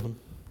 105:37.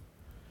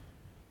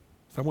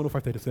 Psalm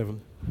 105:37.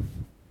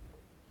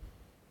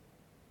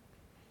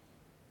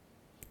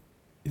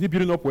 Is it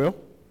building up well?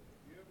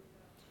 Yep.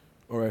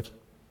 All right.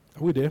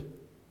 Are we there?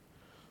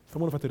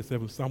 Psalm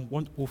 105:37. Psalm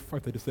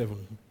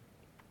 105:37.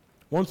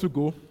 Want to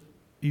go?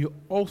 He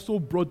also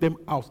brought them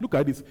out. Look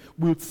at this.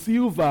 With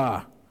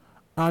silver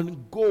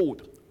and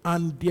gold,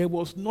 and there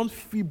was none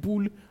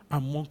feeble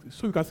among.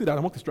 So you can see that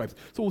among the tribes.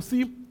 So we'll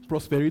see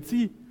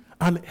prosperity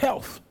and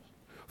health,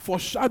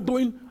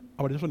 foreshadowing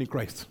our redemption in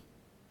Christ.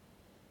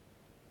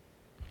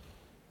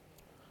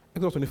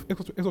 Exodus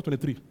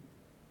 23.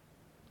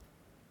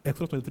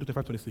 Exodus 23,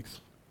 25,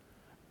 26.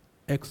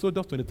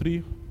 Exodus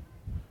 23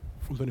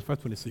 from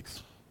 25,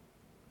 26.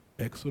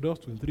 Exodus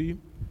 23,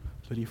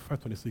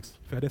 25, 26.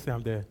 If I didn't say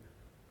I'm there.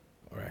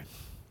 All right.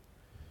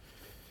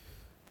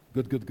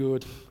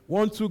 Good.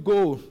 Want to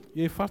go?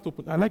 Yeah, fast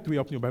open. I like the way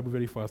you open your Bible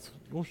very fast.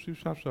 Don't shoot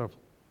sharp.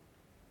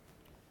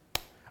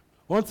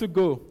 Want to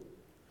go?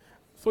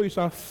 So you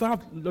shall serve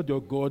the Lord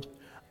your God,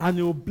 and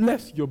he will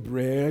bless your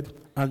bread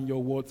and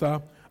your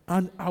water,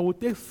 and I will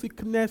take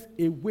sickness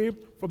away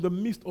from the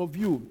midst of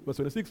you. Verse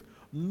 26.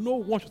 No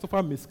one shall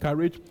suffer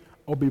miscarriage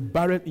or be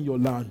barren in your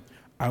land.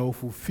 I will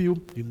fulfill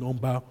the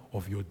number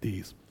of your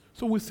days.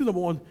 So we see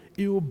number one,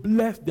 he will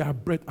bless their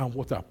bread and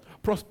water.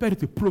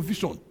 Prosperity,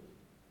 provision.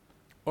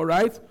 All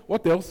right?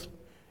 What else?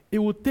 It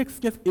will take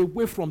sickness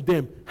away from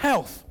them.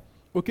 Health.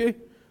 Okay?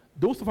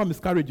 They won't suffer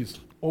miscarriages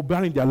or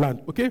barren in their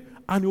land. Okay?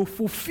 And it will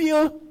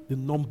fulfill the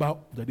number of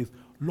their days.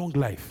 Long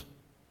life.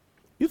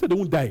 He said they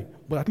won't die,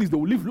 but at least they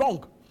will live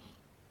long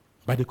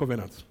by the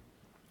covenant.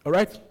 All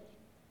right?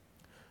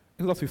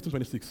 Exodus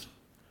 15:26.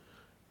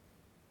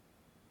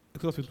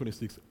 Exodus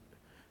 15:26.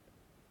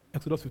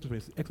 Exodus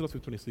 15:26. Exodus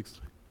 15:26.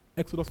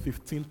 Exodus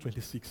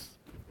 15:26.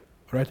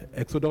 All right?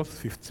 Exodus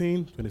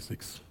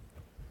 15:26.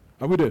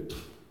 Are we there?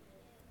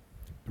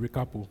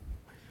 Recap.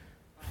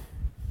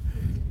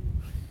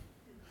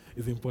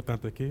 It's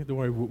important, okay? Don't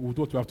worry, we'll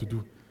do what we have to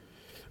do.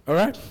 All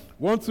right?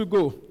 Want to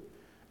go?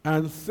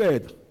 And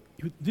said,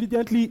 you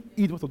diligently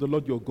eat what of the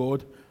Lord your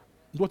God,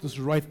 what is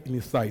right in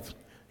his sight.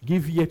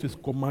 Give ear to his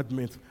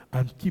commandments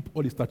and keep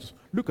all his statutes.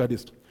 Look at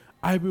this.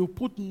 I will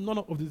put none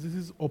of the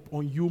diseases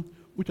upon you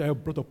which I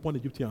have brought upon the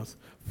Egyptians,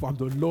 for I'm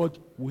the Lord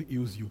who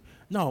heals you.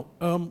 Now,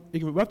 we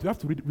have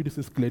to read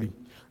this clearly.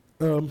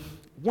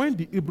 When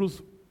the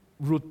Hebrews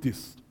wrote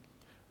this,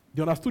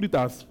 they understood it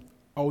as,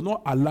 I will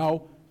not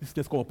allow this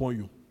sickness come upon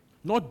you.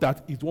 Not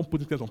that it won't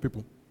put sickness on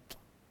people.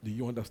 Do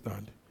you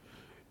understand?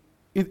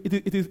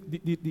 It is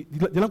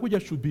the language here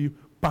should be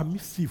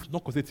permissive,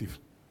 not causative.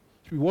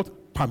 Should be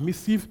what?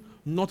 Permissive,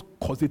 not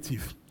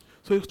causative.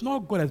 So it's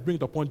not God that's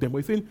bringing it upon them, but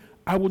he's saying,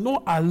 I will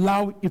not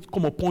allow it to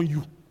come upon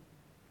you.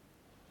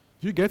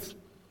 Do you get?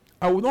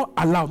 I will not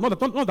allow, not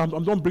that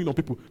I'm not bringing on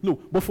people. No,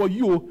 but for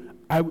you,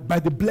 by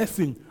the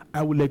blessing,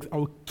 I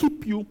will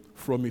keep you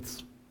from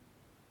it.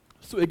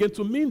 So again,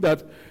 to mean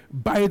that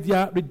by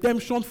their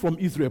redemption from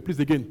Israel, please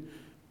again,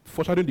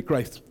 foreshadowing the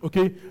Christ,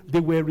 okay, they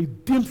were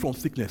redeemed from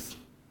sickness.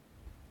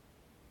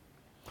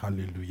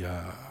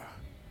 Hallelujah.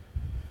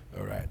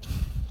 All right.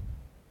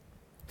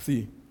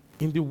 See,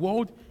 in the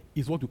world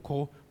is what we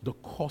call the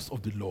curse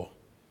of the law.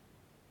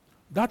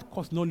 That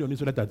curse not only on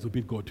Israel that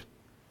disobeyed God,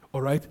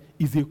 all right,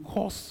 is a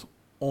curse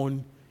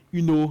on,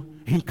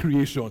 in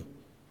creation.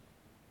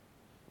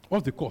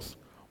 What's the cause?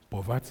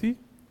 Poverty,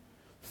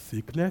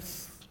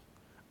 sickness,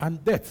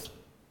 and death.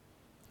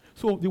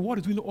 So the world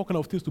is doing all kinds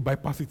of things to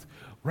bypass it,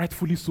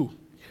 rightfully so.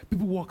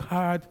 People work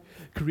hard,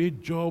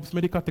 create jobs,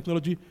 medical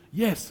technology.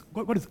 Yes,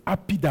 God is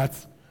happy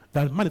that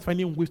man is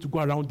finding ways to go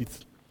around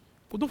it.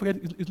 But don't forget,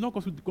 it's not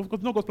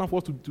God's plan for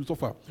us to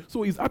suffer.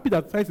 So he's happy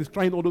that science is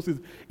trying all those things.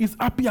 He's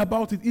happy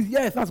about it.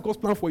 Yes, that's God's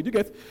plan for you. You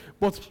get?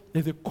 But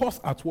there's a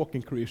cause at work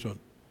in creation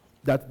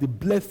that the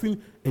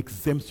blessing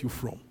exempts you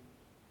from.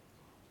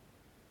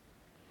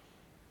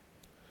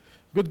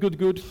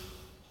 Good.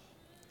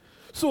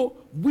 So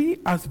we,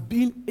 as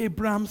being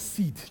Abraham's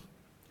seed,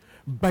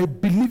 by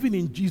believing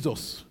in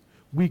Jesus,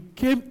 we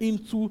came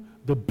into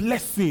the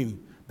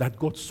blessing that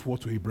God swore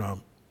to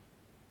Abraham.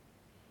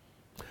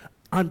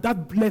 And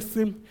that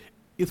blessing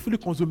is fully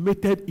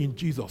consummated in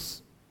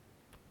Jesus.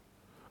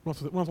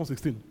 Romans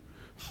 1:16.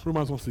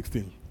 Romans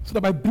 1:16. So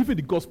that by believing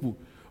the gospel,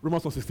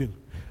 Romans 1:16,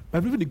 by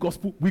believing the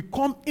gospel, we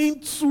come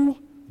into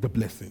the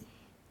blessing.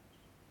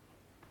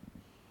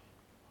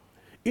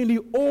 In the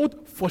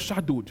old,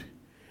 foreshadowed.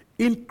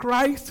 In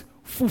Christ,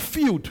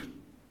 fulfilled.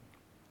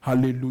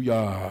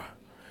 Hallelujah.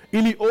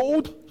 In the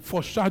old,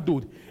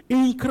 foreshadowed.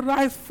 In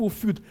Christ,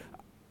 fulfilled.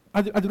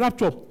 At the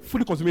rapture,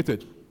 fully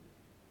consummated.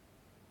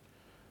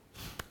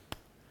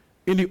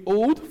 In the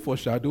old,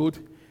 foreshadowed.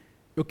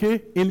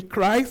 Okay? In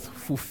Christ,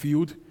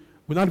 fulfilled.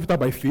 We now live it out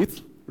by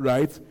faith,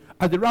 right?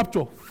 At the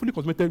rapture, fully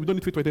consummated, we don't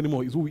need faith for it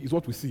anymore, is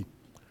what we see.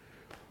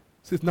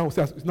 Says now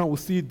we'll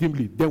see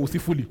dimly, then we'll see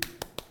fully.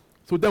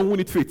 So then we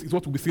need faith, is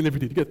what we'll be seeing every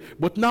day.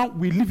 But now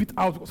we live it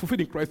out, fulfilled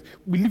in Christ,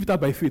 we live it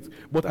out by faith.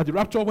 But at the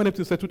rapture, when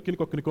everything is settled,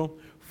 clinical,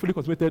 fully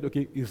consummated,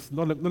 okay, it's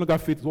no longer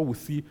faith, it's what we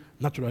see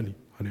naturally.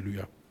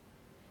 Hallelujah.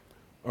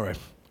 All right.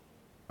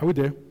 Are we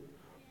there?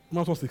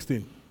 Romans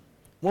 1:16.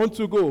 1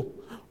 to go.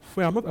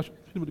 For I'm not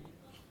actually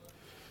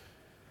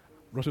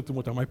rushing too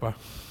much on my part.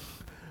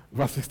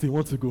 Verse 16,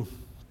 1 to go.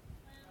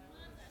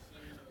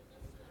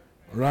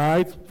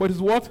 Right? For it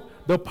is what?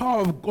 The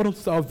power of God unto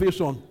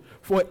salvation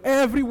for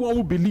everyone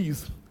who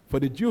believes, for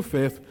the Jew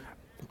first,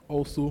 and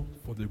also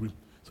for the Greek.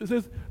 So it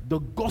says the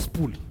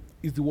gospel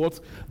is the what?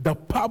 The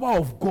power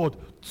of God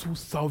to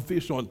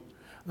salvation.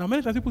 Now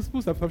many times people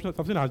see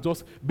salvation as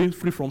just being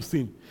free from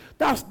sin.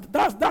 That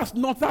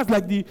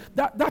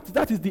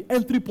is the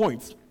entry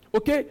point.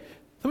 Okay?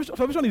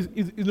 Salvation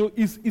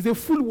is a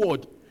full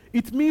word.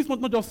 It means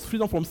not just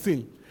freedom from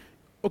sin.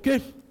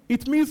 Okay?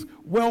 It means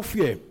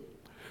welfare,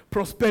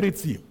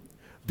 prosperity,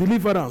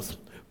 deliverance,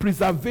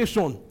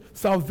 preservation,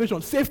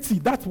 salvation, safety.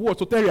 That word,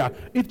 soteria,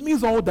 it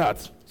means all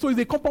that. So it's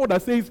a compound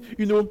that says,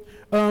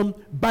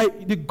 by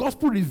the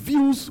gospel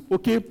reveals,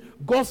 okay,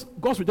 God's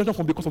redemption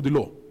from the curse of the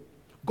law.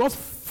 God's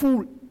full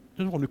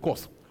redemption from the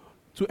curse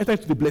to enter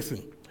into the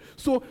blessing.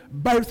 So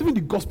by receiving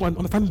the gospel and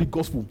understanding the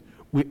gospel,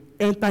 we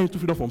enter into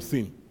freedom from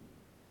sin,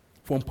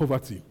 from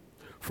poverty,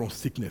 from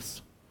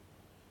sickness.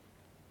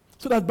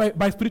 So that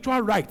by spiritual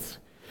rights,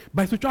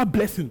 by spiritual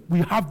blessing,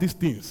 we have these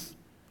things.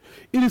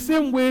 In the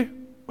same way,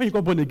 when you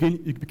got born again,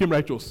 you became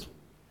righteous.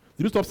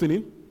 Did you stop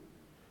sinning?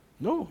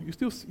 No, you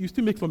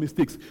still make some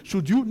mistakes.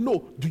 Should you?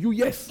 No. Do you?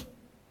 Yes.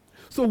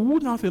 So we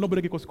would now say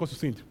nobody because you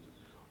sinned.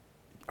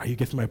 Are you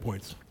getting my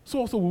point? So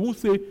also we won't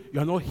say you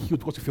are not healed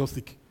because you fell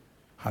sick.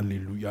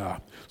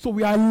 Hallelujah. So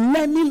we are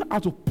learning how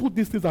to put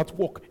these things at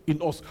work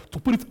in us, to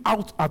put it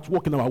out at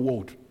work in our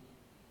world.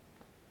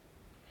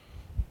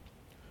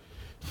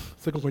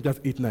 2 Corinthians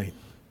 8:9.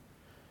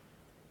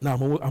 Now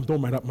I'm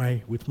done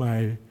with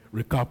my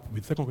recap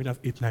with 2 Corinthians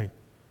 8:9.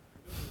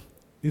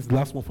 This is the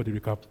last one for the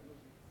recap.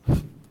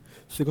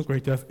 2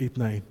 Corinthians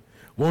 8:9.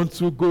 1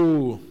 to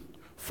go.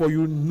 For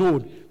you know,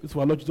 this is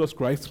our Lord Jesus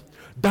Christ,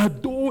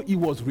 that though he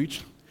was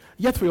rich,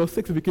 yet for your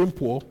sakes he became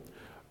poor,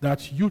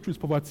 that you through his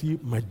poverty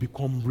might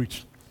become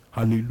rich.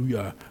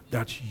 Hallelujah.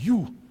 That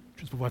you through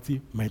his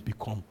poverty might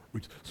become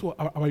rich. So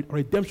our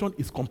redemption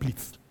is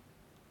complete.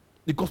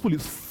 The gospel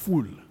is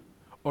full.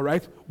 All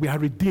right? We are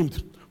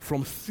redeemed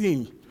from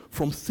sin,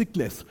 from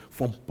sickness,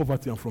 from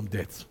poverty, and from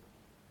death.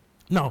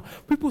 Now,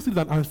 people see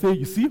that and say,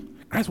 you see,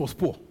 Christ was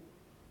poor.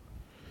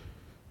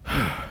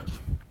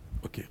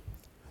 Okay.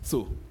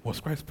 So, was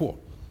Christ poor?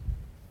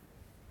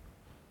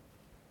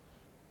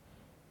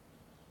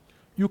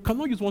 You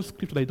cannot use one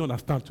scripture that you don't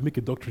understand to make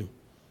a doctrine.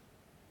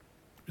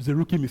 It's a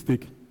rookie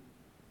mistake.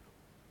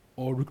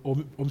 Or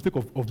mistake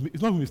of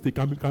it's not a mistake,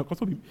 it can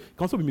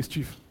also be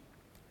mischief.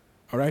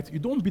 All right? You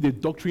don't build a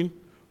doctrine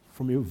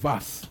from a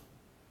verse.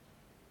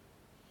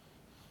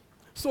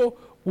 So,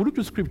 we'll look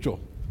to scripture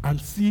and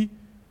see,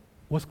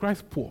 was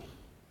Christ poor?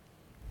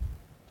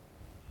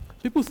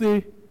 People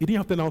say he didn't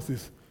have 10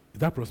 houses. Is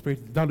that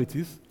prosperity? Is that what it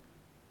is?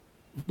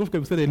 Don't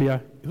forget we said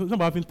earlier, it's not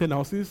about having 10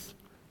 houses,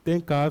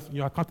 10 cars,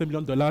 your account $10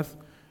 million.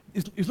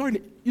 It's not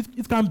really,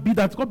 it can be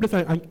that God bless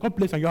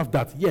and you have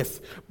that,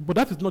 yes. But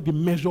that is not the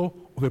measure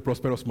of a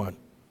prosperous man.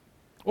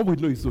 All we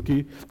know is,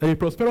 okay, that a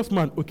prosperous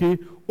man, okay,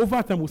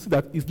 over time we'll see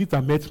that his needs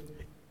are met,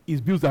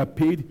 his bills are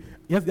paid,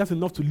 he has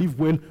enough to live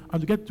well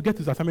and to get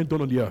his assignment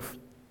done on the earth.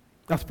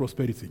 That's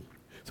prosperity.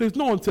 So it's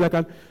not until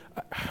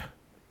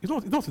it's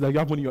not until that you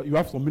have money, you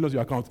have some millions in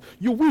your account.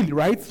 You will,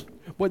 right?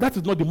 But that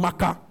is not the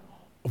marker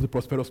of the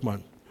prosperous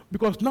man.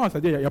 Because now as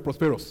I say, you're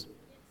prosperous.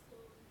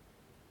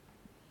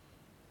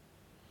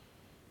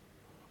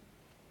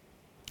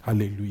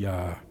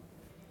 Hallelujah.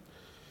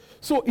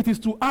 So it is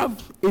to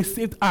have a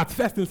saved heart,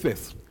 first things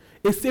first.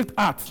 A saved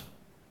heart.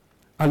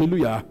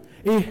 Hallelujah.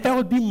 A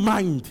healthy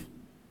mind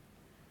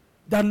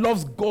that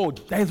loves God,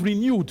 that is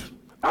renewed.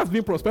 That's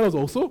being prosperous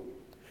also.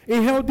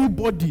 A healthy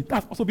body,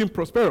 that's also being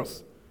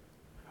prosperous.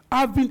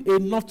 Having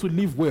enough to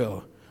live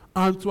well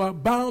and to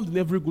abound in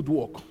every good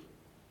work.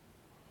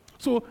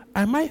 So,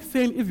 am I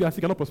saying if you are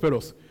sick and not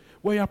prosperous?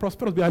 When you are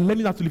prosperous, we are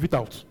learning how to live it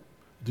out.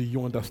 Do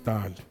you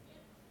understand?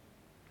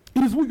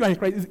 It is who you are in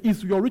Christ.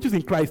 It's your riches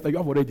in Christ that you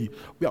have already.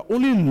 We are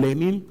only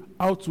learning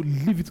how to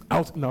live it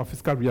out in our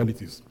physical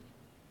realities.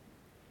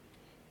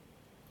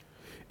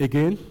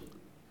 Again,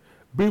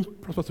 being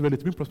prosperous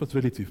is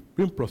relative.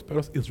 Being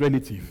prosperous is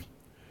relative.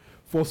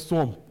 For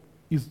some,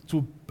 is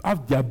to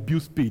have their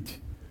bills paid.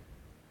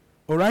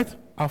 All right?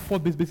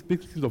 Afford basic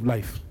things of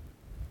life.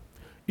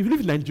 If you live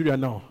in Nigeria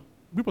now,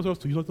 being prosperous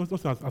to you is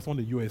not as one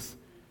in the US.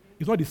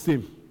 It's not the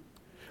same.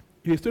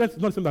 If a student is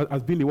not the same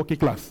as being a working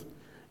class.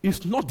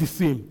 It's not the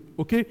same,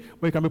 okay?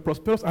 But you can be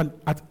prosperous and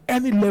at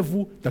any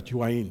level that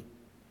you are in.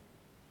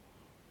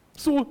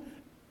 So,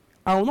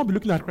 I will not be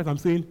looking at Christ and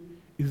saying,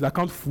 is his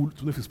account full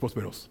to know if he's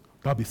prosperous?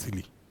 That'd be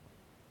silly.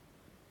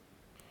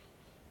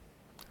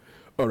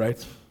 All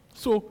right.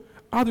 So,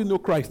 how do you know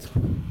Christ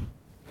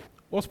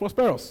was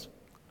prosperous?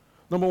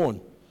 Number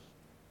one,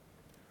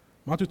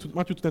 Matthew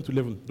 2:10 to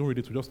 11. Don't read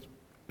it, just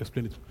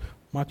explain it.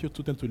 Matthew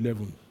 2:10 to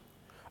 11.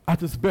 At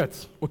his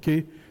birth,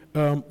 okay,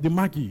 the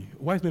Magi,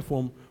 wise men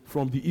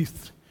from the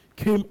east,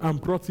 came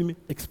and brought him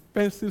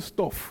expensive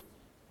stuff.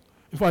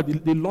 In fact,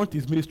 they launched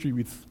his ministry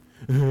with,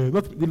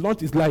 they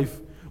launched his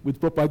life with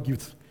proper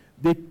gifts.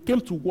 They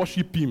came to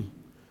worship him,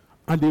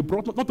 and they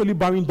brought, not only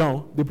bowing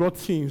down, they brought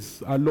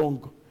things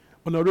along.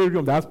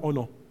 Honorarium, that's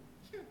honor.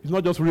 It's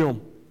not just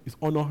realm, it's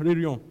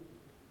honorarium.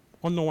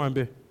 Honor one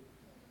be.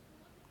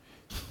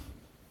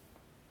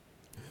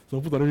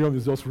 Some people honorarium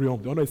is just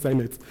realm, the honor is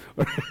silent.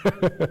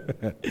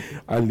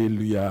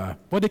 Hallelujah.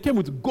 But they came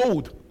with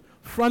gold,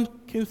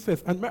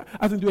 frankincense, and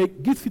as in they were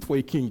gifts fit for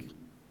a king.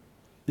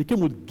 They came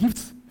with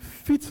gifts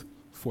fit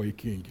for a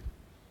king.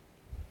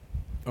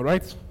 All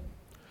right?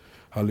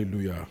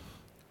 Hallelujah.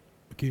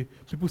 Okay,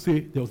 people say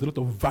there was a lot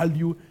of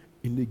value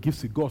in the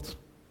gifts he got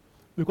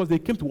because they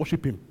came to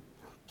worship him.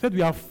 Said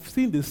we have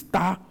seen the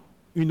star,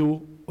 the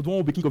one who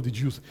will be king of the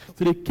Jews.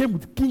 So they came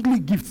with kingly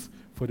gifts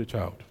for the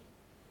child.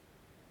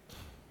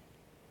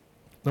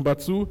 Number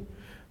two,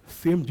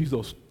 same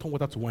Jesus turned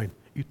water to wine.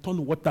 He turned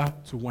water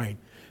to wine.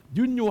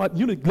 Do you know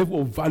the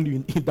level of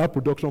value in that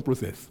production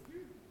process?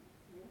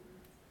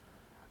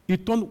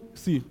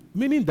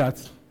 Meaning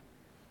that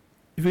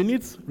if he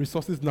needs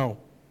resources now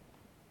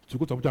to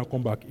go to Abuja and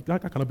come back,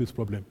 that cannot be his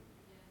problem.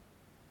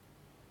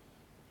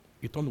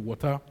 He turned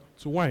water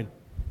to wine.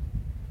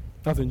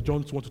 That's in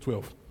John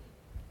 1-12.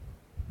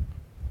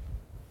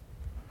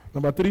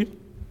 Number three,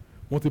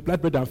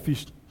 multiplied bread and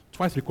fish,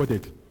 twice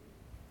recorded.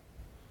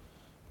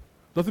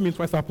 Doesn't mean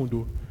twice happened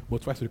though,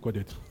 but twice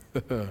recorded.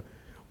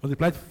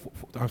 Multiplied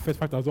and fed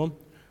 5,000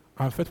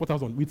 and fed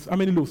 4,000 with how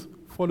many loaves?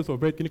 4 loaves of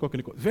bread,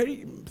 kiniko.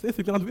 Very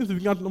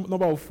significant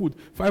number of food.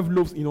 5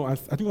 loaves, and I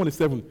think one is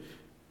 7.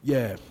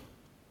 Yeah.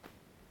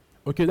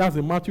 Okay, that's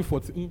in Matthew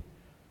 14,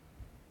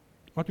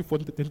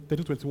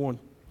 13, 21.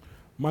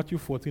 Matthew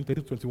 14,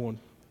 13, 21.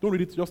 Don't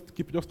read it,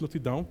 just note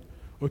it down.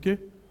 Okay?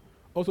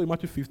 Also in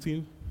Matthew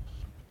 15,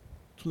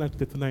 29 to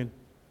 39.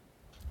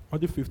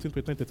 Matthew 15,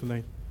 29,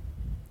 39.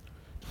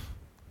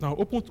 Now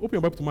open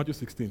your Bible to Matthew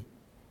 16,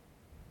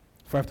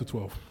 5 to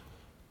 12.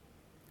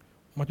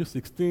 Matthew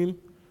 16,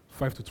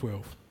 5 to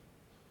 12.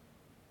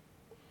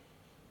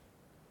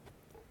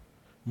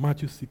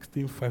 Matthew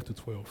 16, 5 to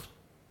 12.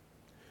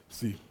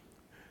 See,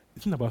 the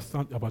thing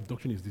about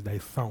doctrine is this, that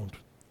is sound.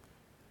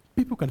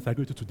 People can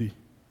disagree with you today.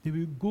 They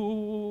will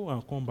go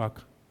and come back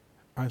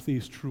and say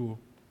it's true.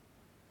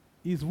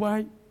 It's why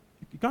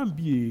you can't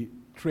be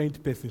a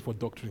trained person for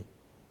doctrine.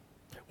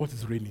 What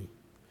is reigning?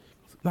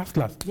 Last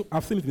class,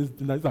 I've seen it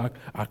in this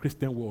our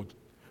Christian world.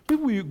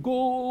 People will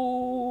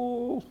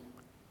go.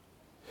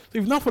 So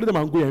if you now follow them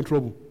and go, you're in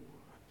trouble.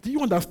 Do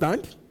you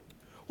understand?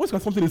 Once you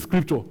have something in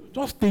scripture,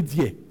 just stay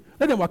there.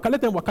 Let them waka,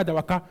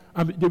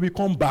 and they will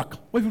come back.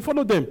 But if you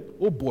follow them,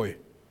 oh boy.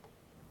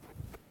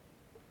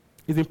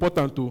 It's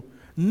important to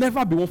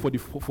never be one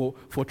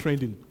for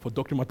trending, for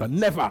doctrine matter.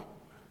 Never.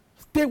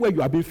 Stay where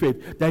you are being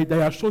fed.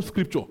 They are shown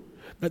scripture.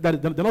 They're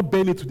not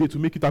bending it today to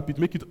make it happy, to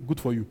make it good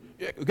for you.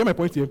 You get my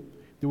point here?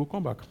 They will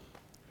come back.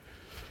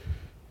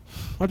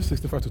 Matthew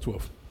 65 to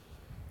 12.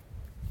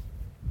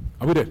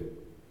 Are we there?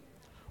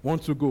 1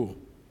 to go.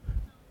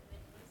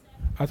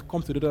 Had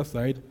come to the other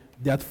side,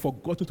 they had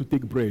forgotten to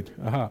take bread.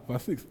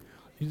 Verse 6.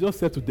 He just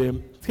said to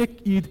them,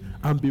 take heed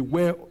and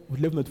beware of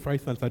leaven of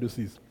Pharisees and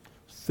Sadducees.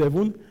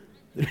 7.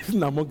 They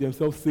reasoned among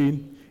themselves,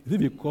 saying, is it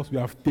because we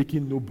have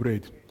taken no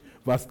bread?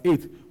 Verse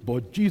 8.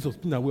 But Jesus,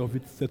 being aware of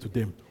it, said to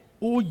them,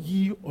 O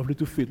ye of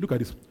little faith. Look at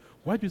this.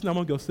 Why do you reason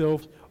among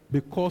yourselves?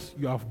 Because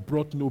you have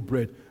brought no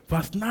bread.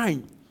 Verse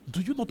 9.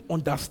 Do you not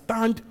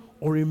understand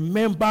or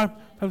remember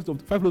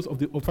 5 loaves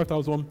of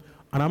 5,000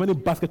 and how many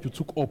baskets you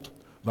took up?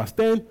 Verse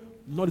 10.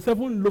 Not the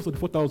 7 loaves of the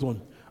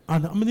 4,000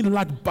 and how many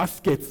large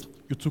baskets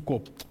you took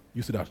up?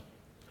 You see that?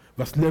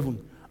 Verse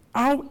 11.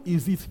 How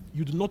is it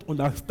you do not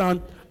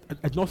understand?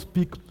 I do not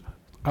speak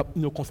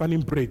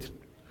concerning bread,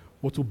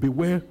 but to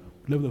beware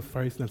level of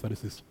Pharisees and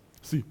Sadducees.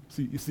 See,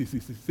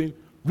 saying,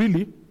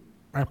 really,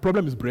 my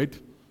problem is bread.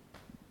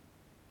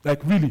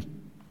 Like, really,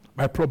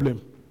 my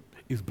problem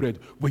is bread.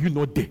 Were you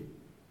not there?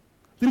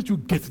 Didn't you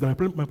get that my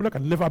problem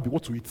can never be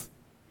what to eat?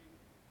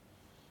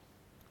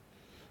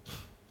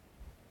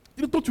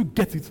 Don't you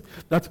get it?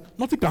 That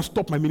nothing can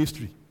stop my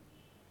ministry.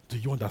 Do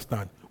you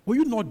understand? Were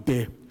you not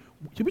there?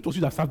 Maybe it was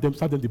you that served them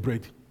the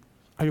bread.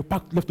 And you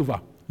packed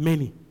leftover,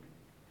 many.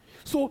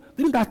 So,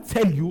 didn't that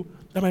tell you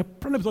that my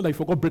problem is not that you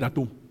forgot bread at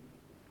home?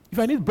 If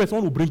I need bread,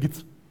 someone will bring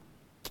it.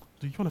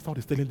 Do you understand what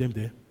he's telling them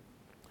there?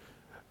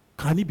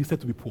 Can he be said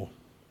to be poor?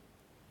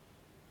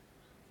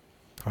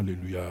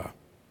 Hallelujah.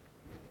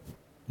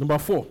 Number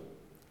 4,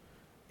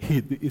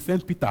 he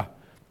sent Peter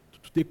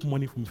to take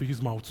money from the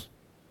fish's mouth.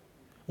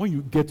 When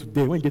you get to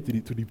the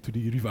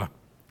river,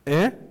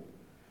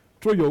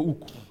 throw your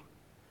hook.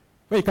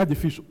 When you catch the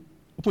fish,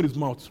 open his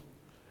mouth.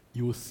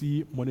 You will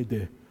see money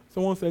there.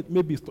 Someone said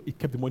maybe he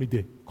kept the money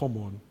there. Come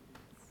on.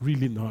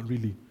 Really now,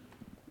 really.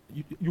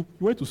 You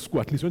went to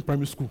school, at least you went to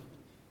primary school.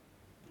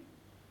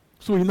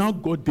 So he now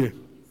got there.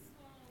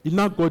 He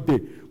now got there.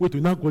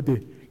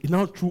 He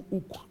now threw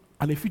hook.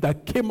 And the fish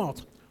that came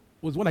out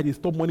was one that they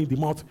stopped money in the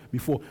mouth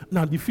before.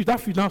 Now that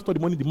fish now stored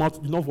the money in the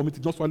mouth, did not vomit,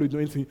 did not swallow, did not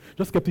anything.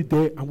 Just kept it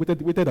there and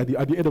waited at the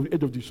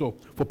edge of the shore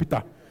for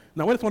Peter.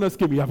 Now when someone else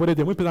came, he avoided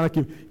them. When Peter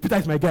came, Peter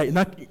is my guy.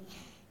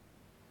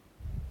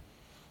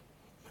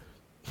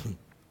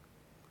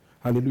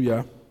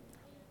 Hallelujah.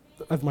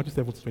 That's Matthew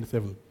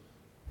 17:27.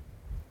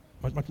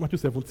 Matthew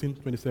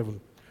 17:27.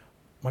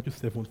 Matthew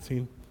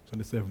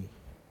 17:27.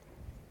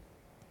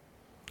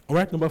 All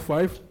right, number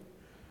 5.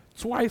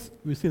 Twice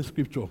we see in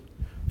Scripture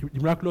the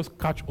miraculous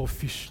catch of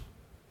fish.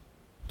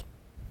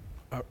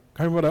 Can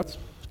you remember that?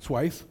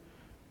 Twice.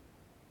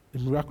 The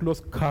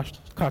miraculous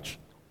catch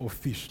of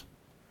fish.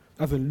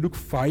 That's in Luke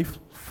 5,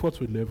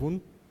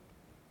 4-11.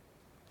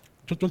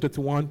 John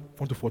 31,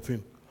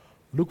 1-14.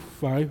 Luke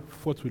 5,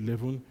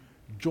 4-11.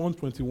 John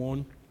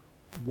 21,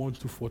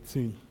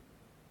 1-14.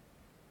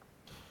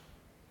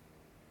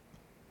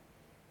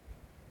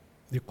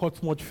 They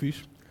caught much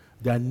fish,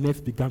 their nets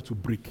began to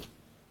break.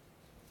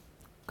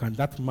 Can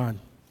that man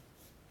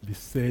be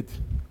said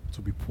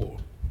to be poor?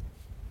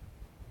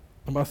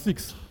 Number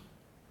 6,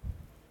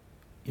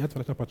 he had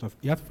financial partners.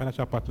 He had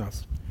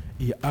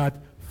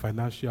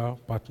financial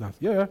partners.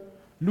 Yeah.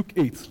 Luke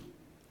 8,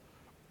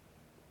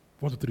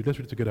 1-3. Let's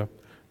read it together.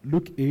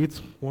 Luke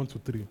 8,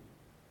 1-3.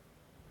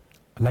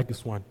 I like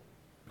this one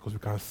because we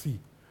can see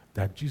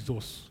that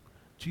Jesus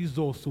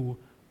also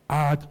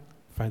had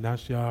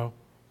financial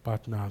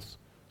partners.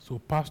 So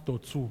pastor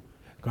too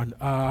can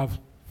have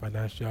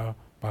financial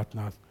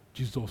partners.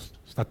 Jesus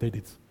started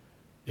it.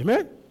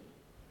 Amen?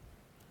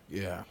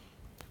 Yeah.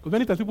 Because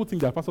many times people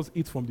think that pastors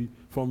eat from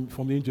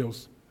the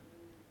angels.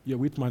 Yeah,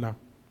 with manna.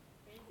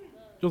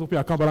 Just open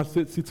your account balance,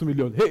 see 2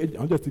 million. Hey,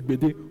 I'm just a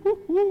bede.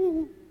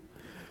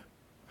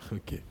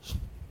 Okay.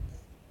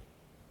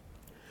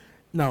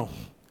 Now,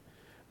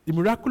 the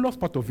miraculous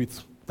part of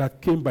it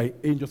that came by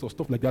angels or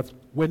stuff like that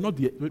were not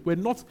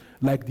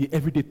like the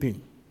everyday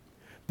thing.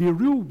 The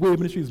real way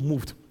ministry is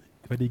moved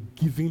is by the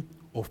giving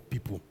of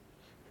people.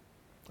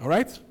 All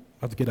right? I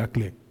have to get that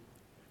clear.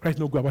 Christ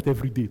not go about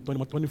every day,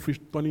 multiplying fish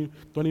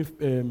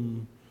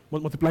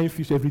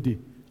every day.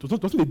 It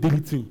wasn't a daily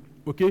thing.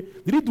 Okay?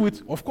 Did he do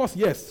it? Of course,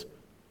 yes.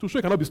 To show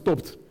it cannot be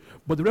stopped.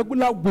 But the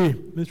regular way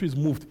ministry is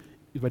moved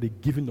is by the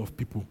giving of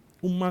people.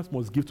 Humans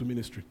must give to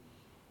ministry.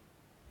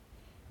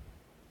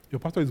 Your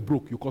pastor is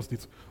broke, you cost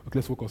it. Okay,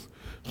 let's focus.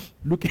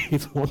 Look at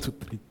it,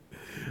 1-3.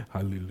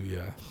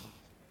 Hallelujah.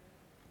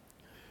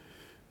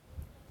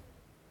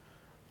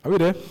 Are we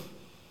there?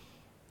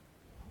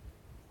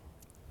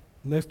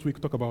 Next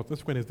Wednesday, talk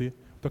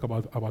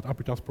about how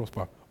preachers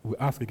prosper. We'll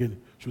ask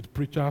again, should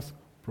preachers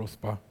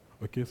prosper?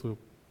 Okay, so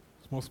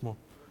small.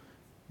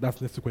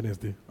 That's next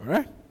Wednesday. All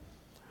right?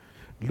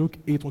 Luke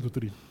 8,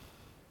 1-3.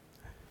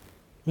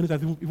 Many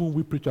times, even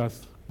we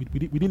preachers, we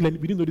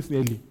didn't know this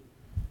early.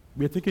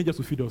 We are thinking just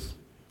to feed us.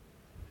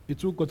 It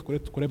took God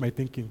to correct my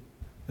thinking.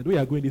 The way you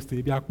are going this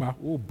day,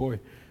 oh boy.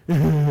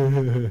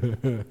 Then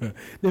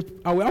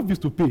I will have this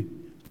to pay.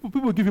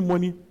 People give him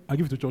money, I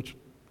give it to church.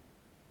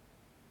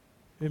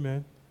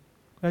 Amen.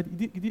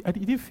 It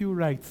didn't feel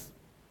right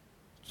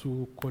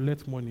to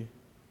collect money.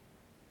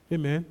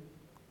 Amen.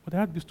 But I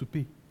had this to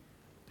pay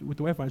with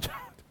the wife and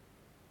child.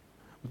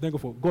 But thank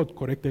God for God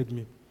corrected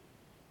me.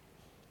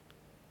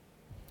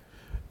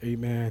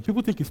 Amen.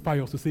 People think it's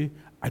pious to say,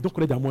 I don't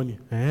collect their money.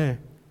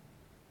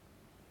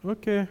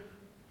 Okay.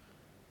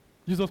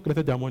 Jesus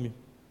collected their money.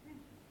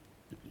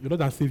 You're not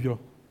their savior.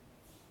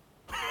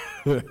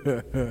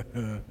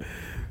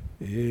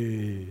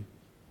 Hey.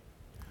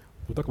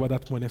 We'll talk about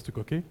that more next week,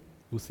 okay?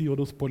 We'll see all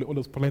those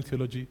Pauline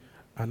theology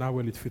and how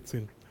well it fits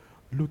in.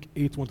 Luke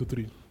 8,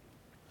 1-3.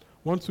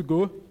 Want to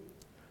go?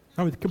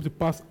 Now it came to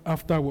pass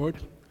afterward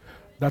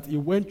that he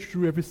went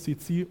through every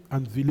city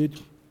and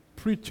village,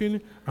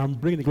 preaching and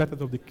bringing the glad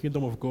tidings of the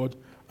kingdom of God,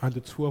 and the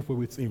 12 were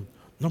with him.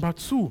 Number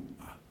 2,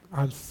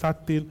 and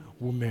certain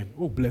women.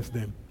 Oh, bless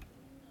them.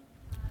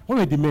 What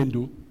were the men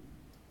do?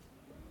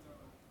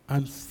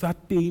 And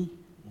certain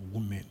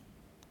women.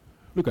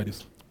 Look at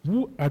this.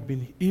 Who had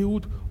been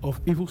healed of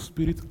evil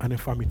spirits and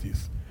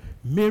infirmities.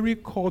 Mary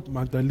called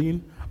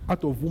Magdalene,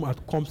 out of whom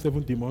had come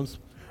 7 demons,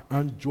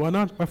 and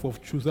Joanna, wife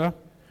of Chuza,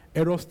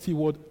 Eros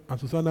steward, and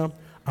Susanna,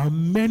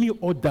 and many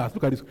others,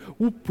 look at this,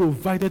 who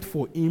provided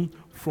for him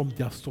from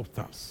their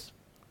substance.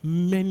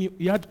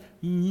 He had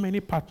many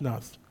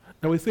partners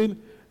that were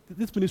saying,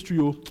 this ministry,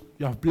 you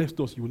have blessed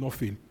us, you will not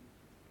fail.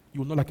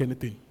 You will not lack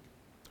anything.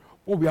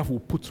 What we have, we'll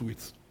put to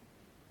it.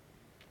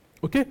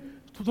 Okay?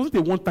 So it wasn't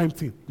a one-time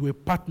thing. They were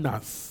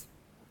partners.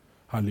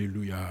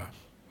 Hallelujah.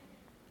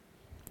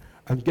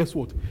 And guess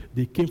what?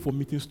 They came for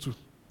meetings too.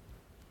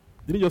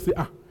 They didn't just say,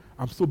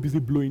 I'm so busy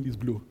blowing this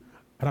blow.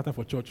 I don't have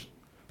time for church.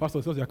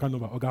 Pastor says your account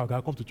number.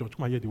 Okay, come to church.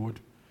 Come and hear the word.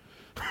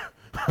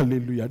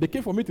 Hallelujah. They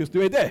came for meetings. They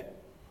were there.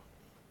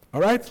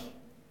 All right?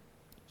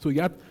 So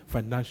you had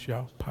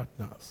financial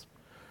partners.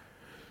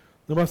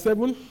 Number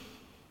 7,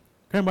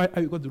 remember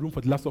how you got the room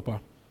for the Last Supper.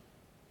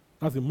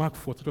 That's in Mark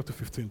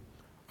 14:12-15.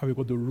 How we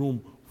got the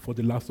room for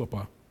the Last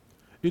Supper.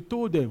 He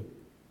told them,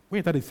 when you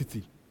enter the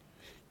city,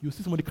 you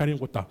see somebody carrying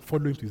water,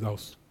 follow him to his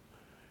house.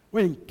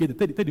 When you get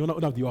tell the owner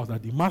of the house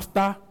that the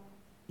master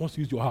wants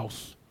to use your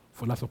house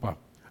for Last Supper.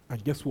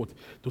 And guess what? There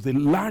was a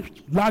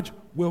large,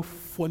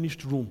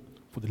 well-furnished room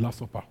for the Last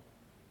Supper.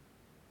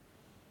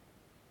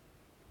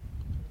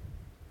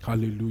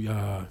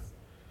 Hallelujah.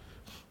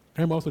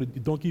 Remember also the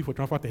donkey for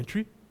triumphant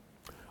entry?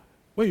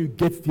 When you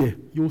get there,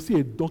 you will see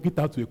a donkey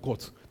tied to a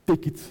court.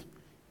 Take it.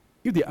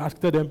 If they ask,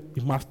 tell them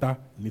the master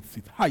needs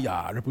it.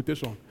 Higher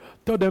reputation.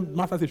 Tell them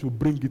master says you should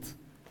bring it.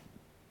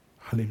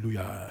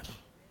 Hallelujah.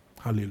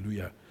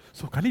 Hallelujah.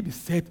 So can it be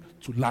said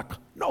to lack?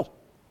 No.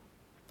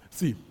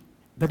 See,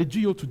 that the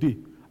GO today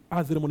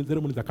has zero money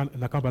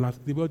in account balance.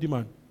 The wealthy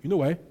man. You know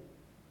why?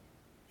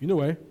 You know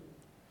why?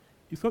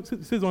 It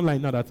says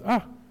online now that,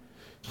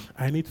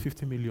 I need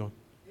 50 million.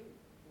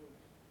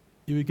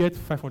 You will get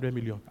 500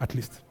 million at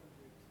least.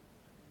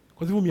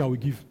 Because even me, I will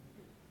give.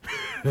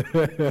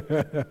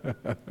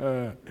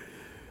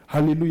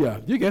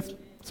 Hallelujah. Do you get?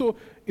 So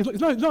it's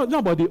not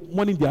about the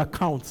money in the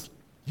account.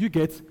 You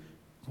get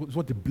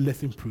what the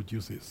blessing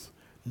produces.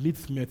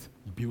 Needs met,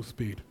 bills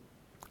paid.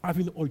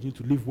 Having all you need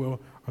to live well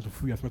and to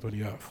free yourself on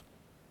the earth.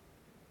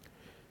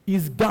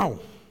 He's down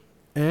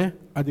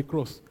at the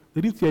cross.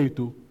 They didn't hear it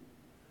too.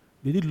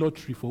 They did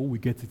lottery for who will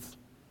get it.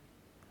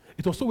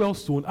 It was so well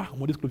sewn.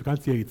 On this clothes, you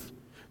can't hear it.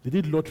 They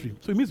did lottery.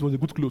 So it means it was a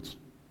good clothes.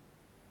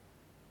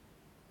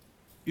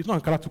 It's not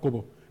Ankara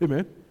Tukobo.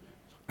 Amen.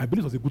 I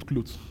believe it was a good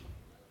clothes.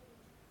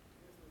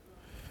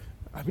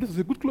 I believe it was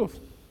a good cloth.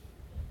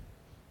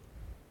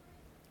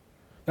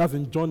 That's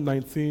in John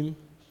 19,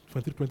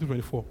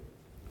 24.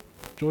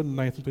 John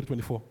 19,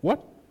 24.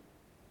 What?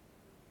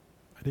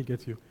 I didn't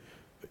get you.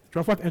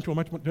 Triumphant entry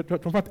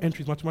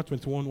is Matthew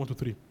 21, 1-3.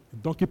 The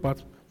donkey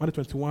part,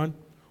 Matthew 21,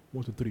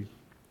 1-3.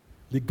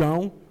 The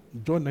gown,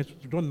 John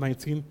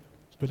 19,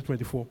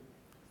 24.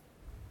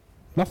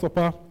 Last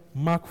Supper,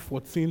 Mark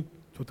 14,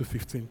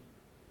 12-15.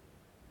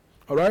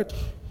 All right?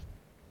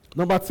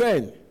 Number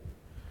 10.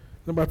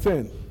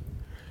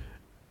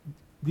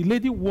 The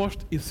lady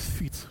washed his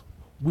feet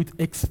with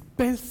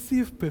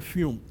expensive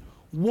perfume,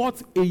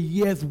 worth a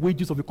year's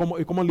wages of a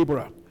common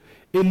laborer.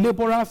 A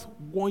laborer's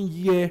 1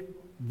 year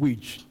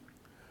wage.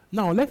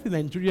 Now, let's say in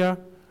Nigeria,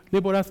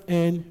 laborers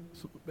earn,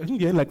 I think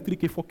they earn like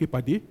 3K, 4K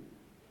per day.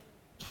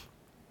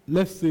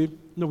 Let's say,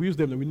 no, we use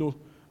them, and we know,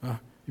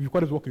 if you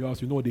call them to work in your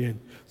house, you know what they earn.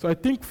 So I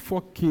think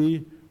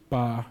 4K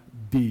per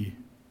day.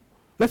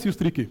 Let's use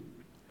 3K.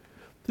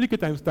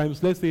 3K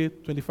times, let's say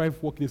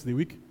 25 work days a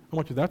week. How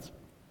much is that?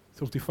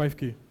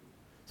 75K.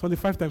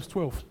 75 times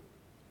 12.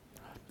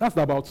 That's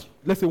about,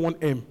 let's say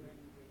 1M.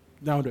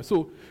 900.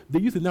 So they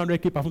use the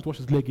 900K perfume to wash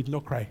his leg. He did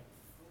not cry.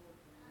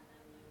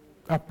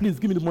 Please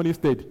give me the money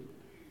instead.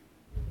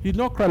 He did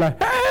not cry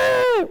like,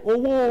 hey,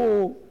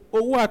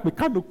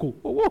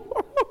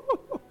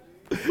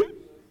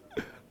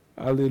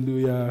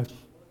 Hallelujah.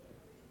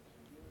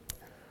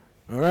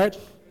 All right.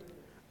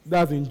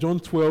 That's in John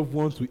 12,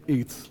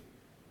 1-8.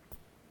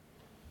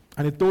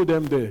 And he told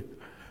them there,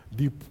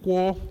 the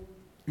poor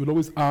you will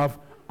always have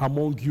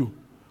among you,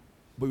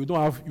 but you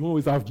won't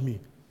always have me.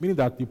 Meaning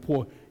that the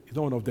poor is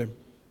not one of them.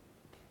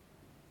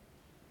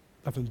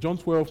 That's in John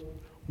 12,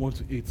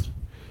 1-8.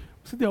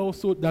 See there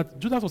also that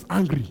Judas was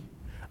angry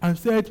and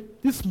said,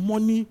 this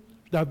money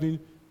you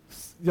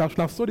should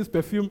have sold this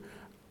perfume,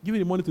 giving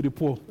the money to the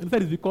poor. And he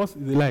said it's because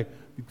it's a lie.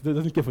 He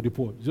doesn't care for the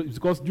poor. It's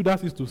because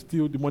Judas used to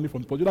steal the money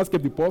from the poor. Judas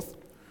kept the purse,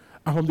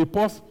 and from the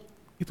purse,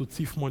 he would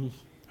thief money.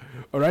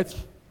 All right?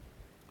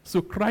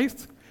 So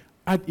Christ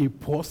had a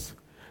purse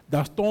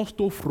that Stone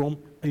stole from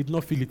and he did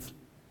not feel it.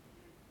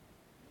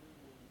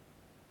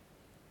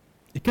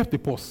 He kept the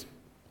purse.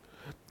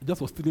 He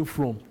just was stealing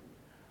from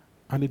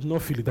and he did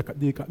not feel it.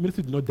 The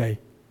ministry did not die.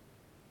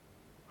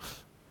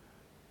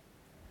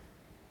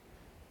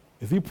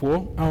 Is he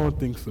poor? I don't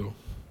think so.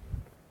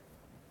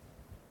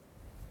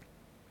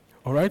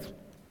 All right?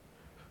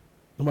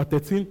 Number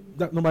 10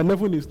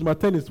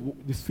 is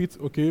this feet,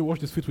 okay, wash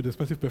this feet with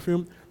expensive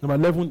perfume. Number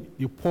 11,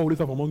 the poor will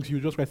live amongst you,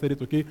 just Christ said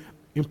it, okay,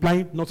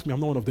 implying not me, I'm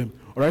not one of them.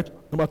 All right?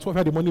 Number 12,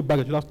 had the money bag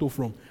that you stole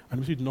from, and the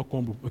ministry did not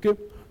come, okay?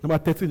 Number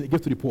 13, it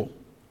gave to the poor.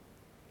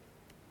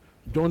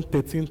 John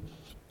 13,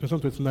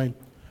 29.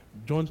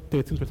 John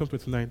 13,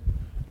 29.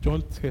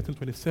 John 13,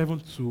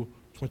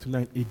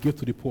 27-29, it gave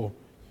to the poor.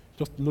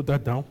 Just note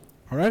that down,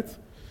 all right?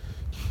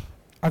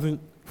 As in,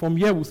 from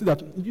here, we'll see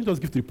that you didn't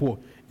just give to the poor.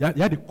 You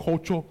had the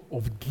culture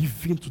of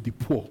giving to the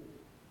poor.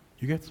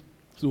 You get?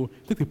 So,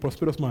 take a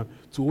prosperous man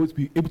to always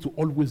be able to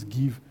always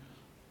give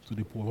to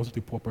the poor. He wasn't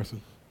a poor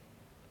person.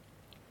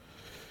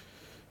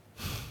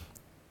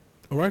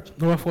 All right?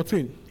 Number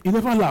 14. He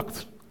never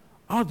lacked.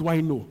 How do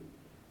I know?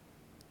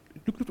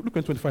 Look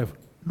at 25.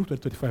 Luke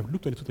 25.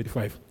 Luke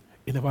 22:35.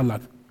 He never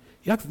lacked.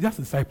 He asked the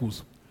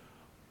disciples,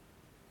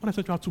 when I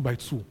sent you out 2 by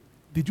 2,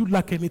 did you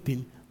lack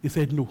anything? They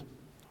said no.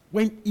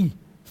 When he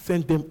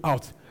sent them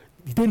out,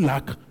 did they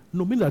lack?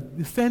 No, meaning that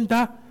the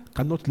sender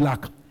cannot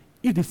lack.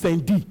 if the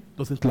sendee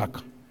doesn't lack.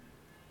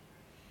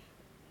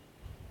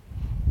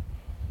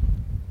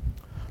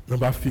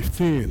 Number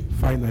 15,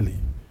 finally.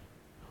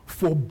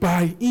 For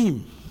by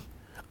him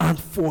and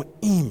for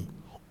him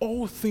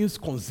all things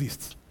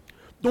consist.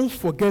 Don't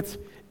forget,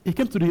 he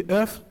came to the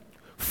earth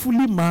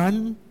fully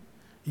man,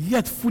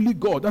 yet fully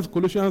God. That's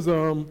Colossians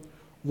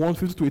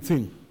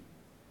 1:15-18.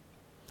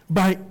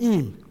 By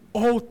him,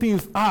 all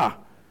things are.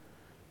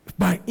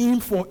 By him,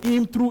 for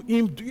him, through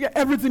him,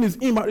 everything is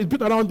him, it's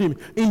built around him.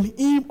 In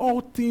him,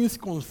 all things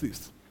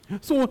consist.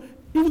 So,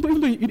 even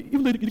though he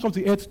didn't come to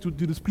the earth to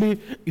display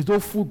his own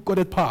full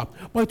Godhead power,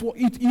 but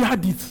he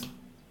had it.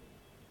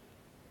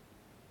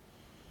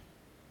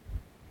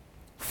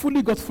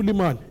 Fully God, fully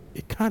man,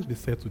 it can't be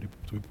said to be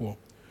poor.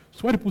 So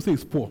why do people say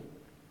it's poor?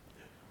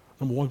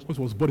 Number one, because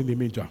he was born in a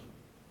manger.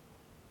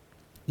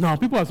 Now,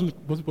 people assume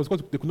because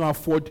they could not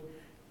afford,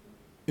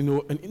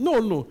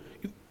 no.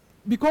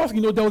 Because,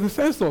 there was a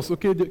census,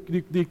 okay?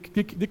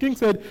 The king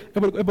said,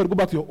 everybody go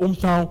back to your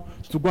hometown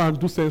to go and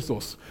do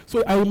census.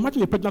 So I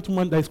imagine a pregnant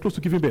woman that is close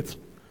to giving birth.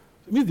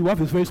 It means the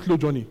wife is a very slow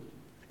journey.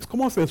 It's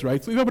common sense,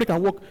 right? So if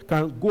everybody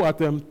can go at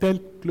 10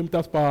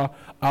 kilometers per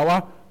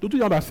hour, don't do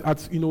that at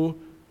 10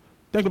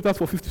 kilometers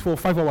for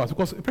 5 hours,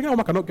 because a pregnant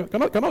woman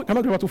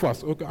cannot drive too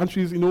fast, okay? And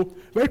she's,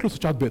 very close to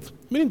childbirth,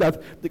 meaning that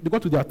they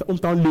got to their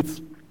hometown late.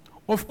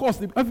 Of course,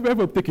 everywhere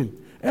will be taken.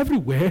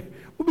 Everywhere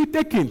will be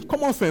taken.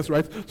 Common sense,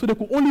 right? So they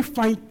could only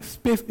find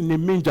space in a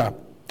manger.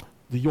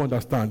 Do you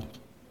understand?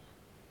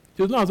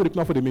 There's no answer they could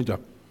afford the manger.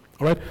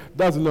 All right?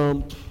 That's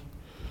in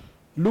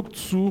Luke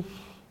 2,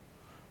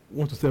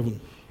 1-7.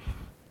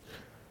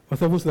 Verse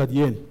 7 says at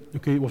the end,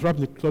 okay, it was wrapped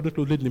in the clothes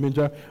laid in the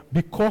manger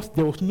because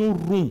there was no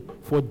room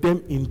for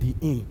them in the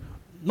inn.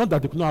 Not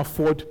that they could not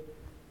afford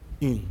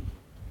inn.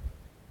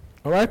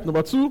 All right?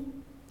 Number 2,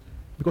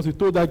 because he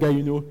told that guy,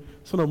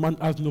 Son of Man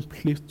has no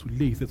place to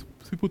lay. He says,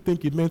 people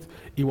think it meant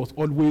he was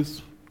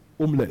always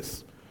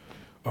homeless.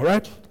 All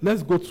right?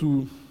 Let's go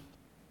to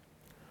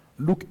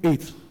Luke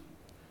 8.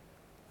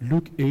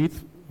 Luke 8,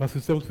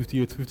 verses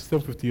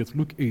 57-58.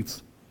 Luke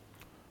 8.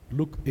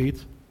 Luke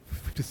 8,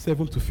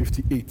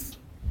 57-58.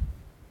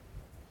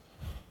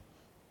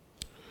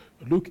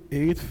 Luke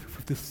 8,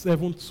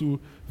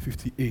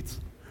 57-58.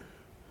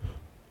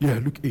 Yeah,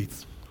 Luke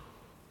 8.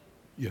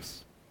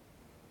 Yes.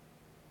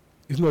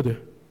 It's not there.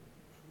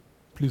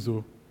 Please,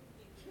 oh.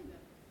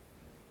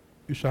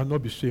 You shall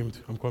not be shamed.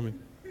 I'm coming.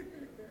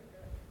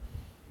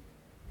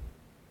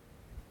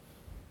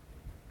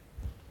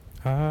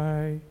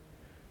 I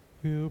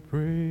will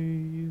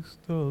praise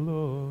the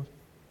Lord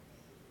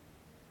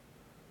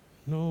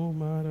no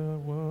matter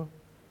what.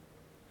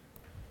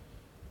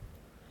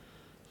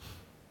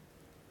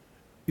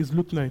 It's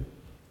Luke 9.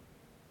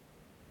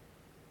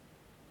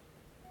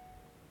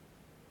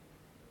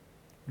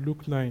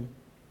 Luke 9.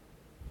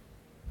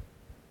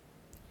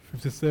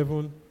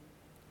 57,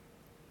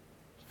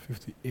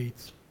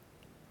 58.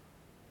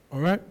 All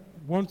right?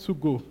 1, 2,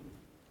 go.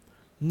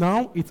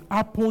 Now it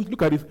happened,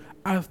 look at it,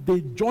 as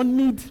they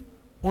journeyed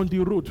on the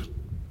road,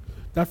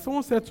 that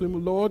someone said to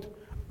him, Lord,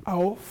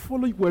 I'll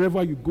follow you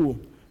wherever you go.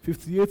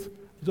 58,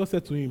 Jesus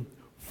said to him,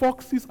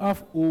 foxes have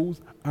holes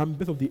and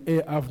birds of the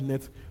air have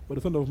nets, but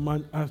the Son of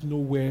Man has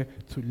nowhere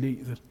to lay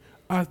his head.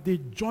 As they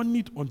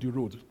journeyed on the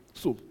road.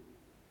 So,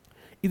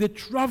 it's a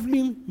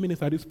traveling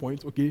minister at this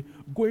point, okay,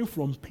 going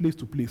from place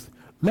to place.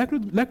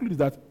 Likely is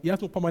that he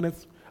has no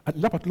permanence, and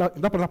in that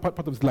particular part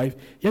of his life,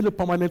 he has no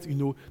permanence,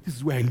 this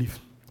is where I live.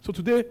 So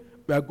today,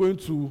 we are going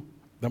to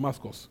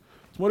Damascus.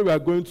 Tomorrow, we are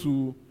going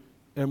to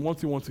one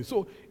thing.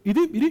 So it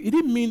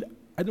didn't mean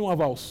I don't have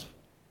a house.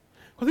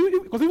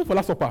 Because even for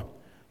Last Supper,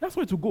 that's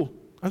where to go.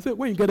 And say,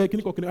 when you get there, can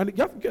you and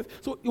you have to get,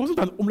 so it wasn't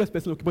an homeless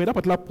person, okay, but at that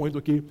particular point,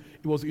 okay,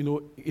 it was,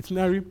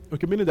 itinerary,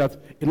 okay, meaning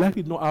that he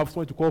likely did not have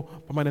something to call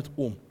permanent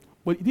home.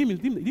 But it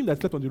didn't mean that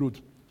he slept on the road.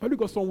 Probably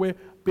got somewhere,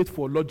 paid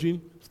for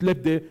lodging,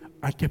 slept there,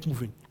 and kept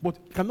moving. But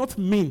it cannot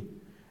mean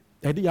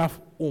that he didn't have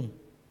home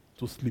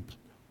to sleep.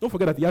 Don't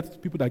forget that he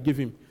had people that gave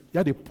him, he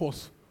had a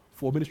pause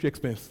for ministry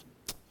expense.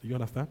 Do you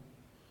understand?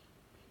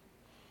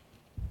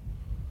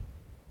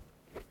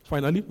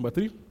 Finally, number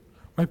 3,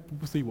 why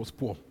people say he was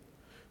poor.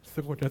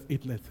 2 Corinthians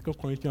 8:9. 2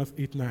 Corinthians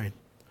 8:9.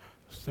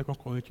 2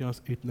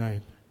 Corinthians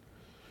 8:9.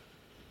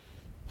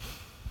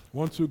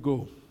 1, 2,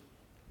 go.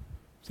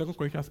 2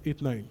 Corinthians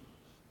 8:9.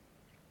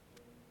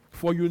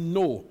 For you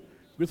know,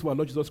 grace of our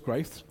Lord Jesus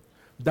Christ,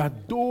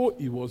 that though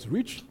he was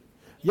rich,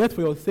 yet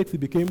for your sakes he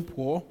became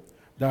poor,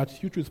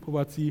 that you through his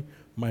poverty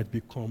might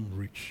become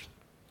rich.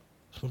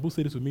 Some people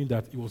say this to mean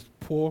that he was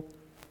poor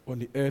on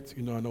the earth,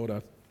 and all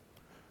that.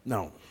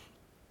 Now,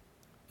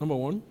 number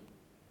 1,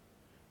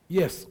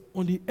 yes,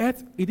 on the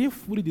earth, he didn't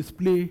fully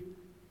display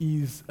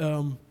his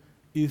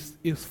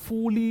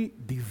fully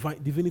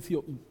divinity,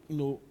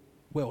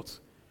 wealth.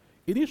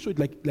 He didn't show it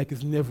like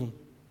his level.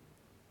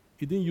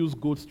 He didn't use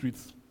gold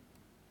streets.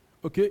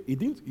 Okay? He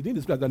didn't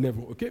display at that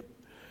level, okay?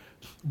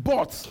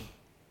 But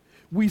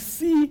we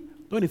see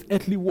on his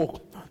earthly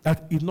walk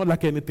that he's not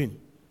like anything.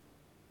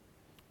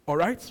 All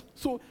right?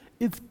 So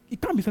it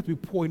can't be said to be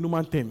poor in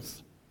human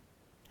terms.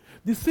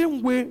 The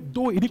same way,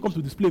 though he didn't come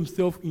to display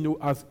himself,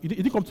 as he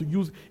didn't come to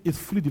use his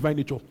fully divine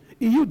nature.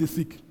 He healed the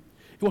sick.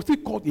 He was still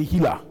called a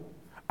healer.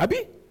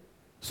 Abi?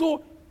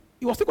 So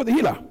he was still called a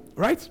healer,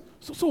 right?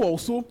 So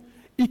also,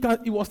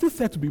 he was still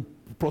said to be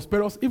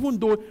prosperous, even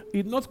though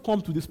he did not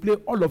come to display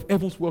all of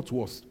heaven's wealth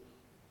to us.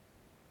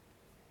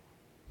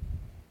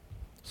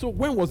 So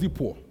when was he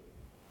poor?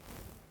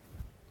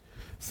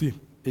 See,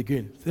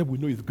 again, say we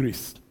know his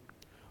grace.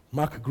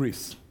 Mark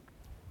grace.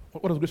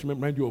 What does grace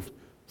remind you of?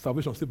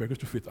 Salvation saved by grace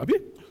to faith. Abi?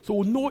 So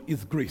we know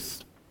his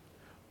grace.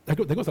 That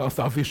was our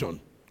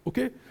salvation.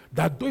 Okay?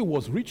 That though he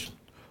was rich,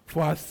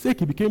 for our sake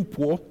he became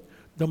poor,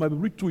 that might be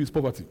rich through his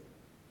poverty.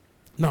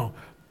 Now,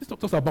 this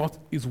talks about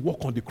his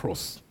work on the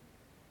cross.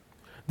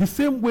 The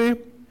same way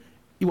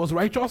he was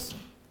righteous,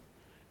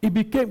 he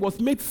was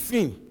made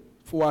sin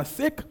for our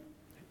sake,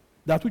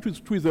 that which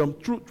through his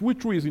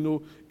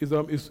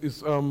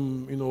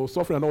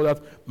suffering and all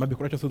that might be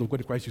righteousness of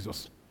God in Christ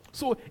Jesus.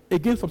 So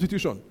again,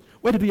 substitution.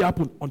 Where did it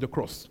happen? On the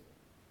cross.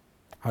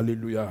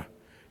 Hallelujah.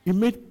 He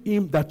made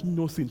him that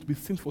knew no sin to be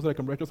sin for us like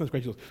righteousness in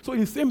Christ Jesus. So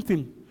it's the same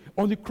thing.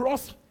 On the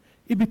cross,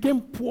 he became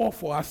poor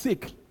for our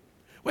sake.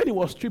 When he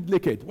was stripped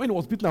naked, when he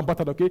was beaten and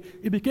battered, okay,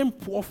 he became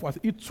poor for us.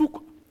 He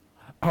took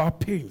our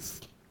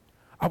pains,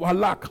 our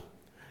lack.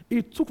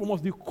 He took from us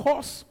the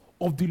curse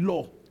of the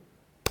law.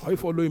 Are you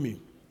following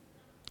me?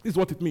 This is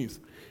what it means.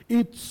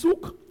 He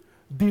took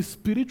the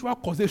spiritual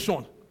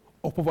causation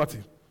of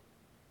poverty,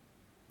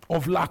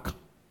 of lack,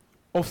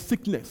 of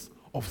sickness,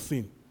 of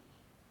sin.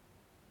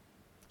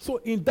 So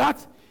in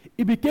that,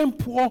 he became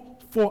poor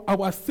for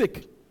our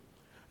sake,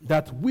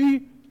 that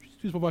we,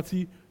 through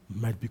poverty,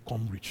 might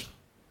become rich.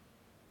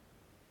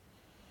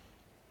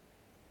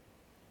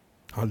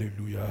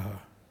 Hallelujah.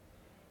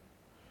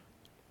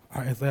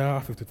 Isaiah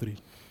 53,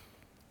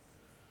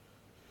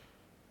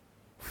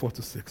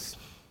 4-6.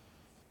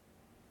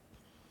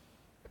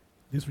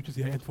 This which is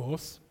the end for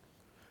us,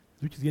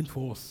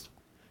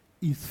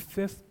 is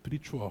first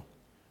spiritual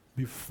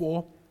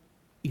before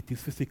it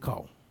is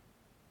physical.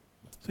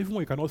 So even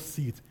when you cannot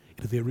see it,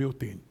 it is a real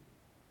thing.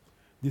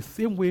 The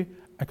same way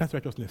I can't see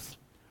righteousness,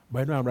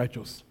 but I know I'm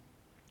righteous.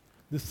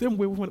 The same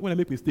way when I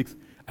make mistakes,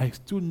 I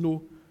still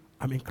know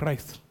I'm in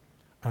Christ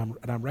and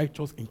I'm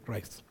righteous in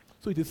Christ.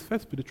 So it is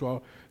first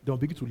spiritual, then I'll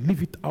begin to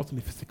live it out in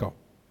the physical.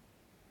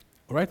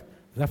 All right?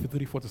 Isaiah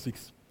 53,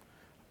 4-6.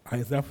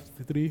 Isaiah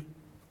 53,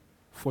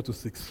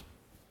 4-6.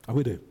 Are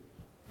we there?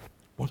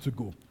 Want to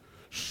go?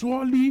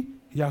 Surely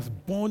he has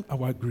borne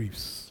our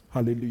griefs,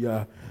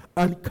 hallelujah,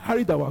 and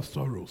carried our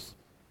sorrows.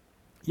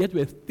 Yet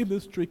we are still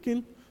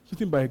stricken,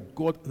 smitten by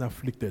God and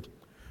afflicted.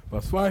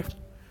 Verse 5,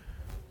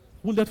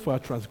 wounded for our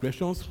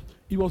transgressions,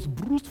 he was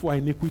bruised for our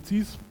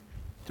iniquities,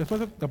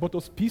 chastisement that brought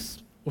us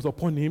peace was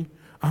upon him,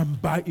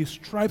 and by his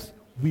stripes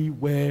we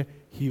were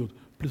healed.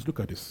 Please look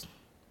at this.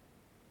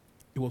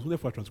 He was wounded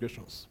for our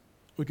transgressions.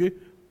 Okay?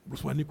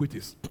 Bruised for our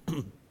iniquities.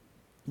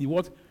 The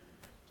word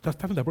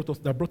chastisement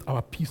that brought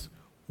our peace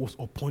was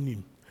upon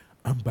him,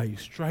 and by his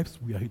stripes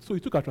we are healed. So he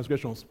took our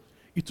transgressions,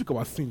 he took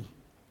our sin,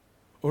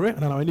 all right,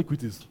 and our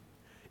iniquities.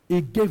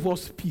 He gave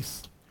us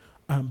peace,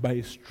 and by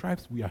his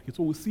stripes we are healed.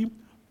 So we see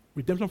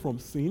redemption from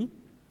sin,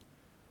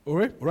 all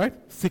right,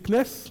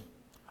 sickness,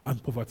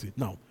 and poverty.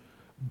 Now,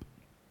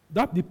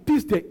 that the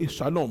peace there is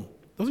shalom.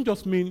 Doesn't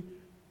just mean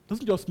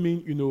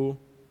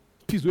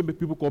peace when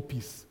people call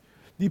peace.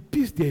 The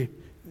peace there,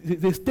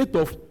 the state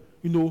of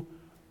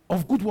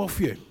of good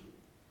welfare,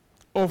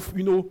 of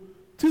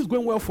things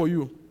going well for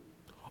you,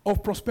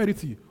 of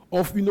prosperity,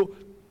 of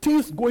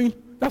things going.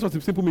 That's what's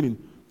the simple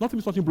meaning. Nothing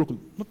missing, nothing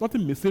broken.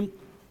 Nothing missing,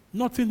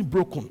 nothing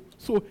broken.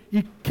 So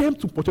he came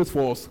to purchase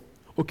for us,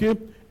 okay,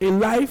 a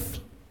life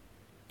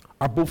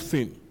above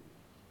sin.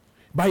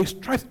 By his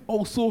stripes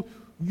also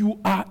you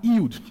are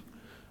healed.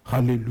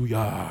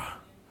 Hallelujah.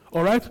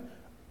 All right?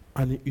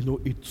 And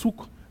it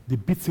took the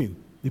beating,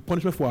 the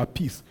punishment for our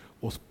peace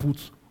was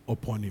put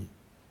upon him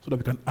so that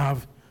we can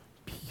have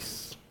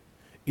peace.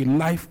 A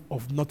life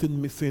of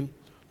nothing missing,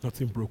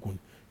 nothing broken.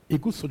 A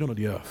good sojourn on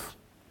the earth.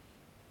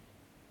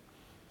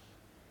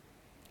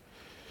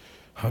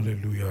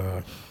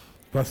 Hallelujah.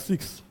 Verse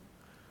 6.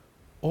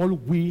 All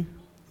we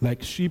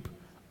like sheep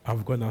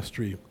have gone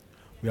astray.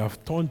 We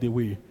have turned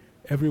away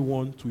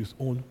everyone to his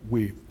own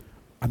way,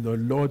 and the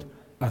Lord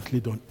has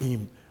laid on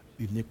him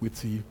the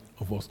iniquity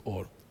of us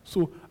all.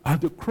 So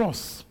at the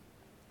cross,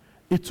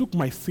 it took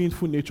my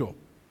sinful nature,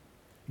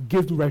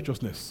 gave me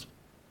righteousness.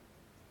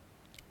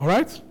 All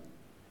right?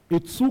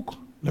 It took,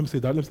 let me say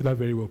that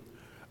very well.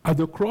 At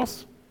the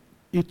cross,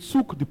 it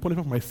took the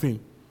punishment of my sin.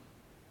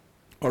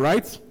 All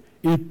right?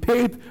 It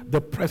paid the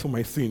price for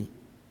my sin.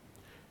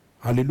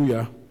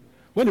 Hallelujah.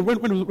 When he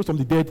rose from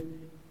the dead,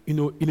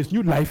 in his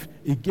new life,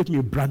 he gave me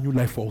a brand new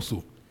life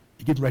also.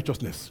 He gave me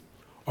righteousness.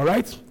 All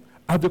right?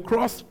 At the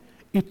cross,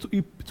 it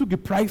took a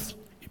price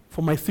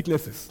for my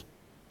sicknesses.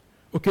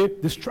 Okay?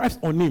 The stripes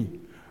on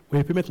him were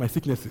a payment for my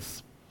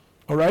sicknesses.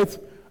 All right?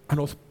 And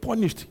I was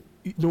punished.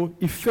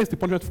 He faced the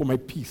punishment for my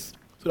peace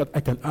so that I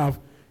can have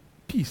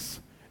peace,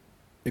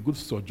 a good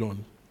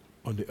sojourn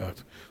on the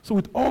earth. So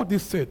with all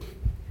this said,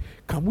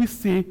 can we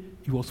say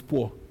he was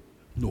poor.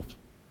 No.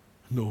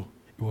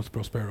 He was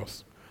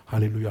prosperous.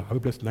 Hallelujah. Have a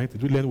blessed night.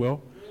 Did you learn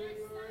well?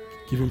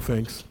 Give him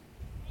thanks.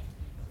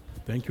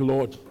 Thank you,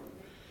 Lord.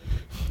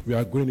 We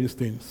are growing these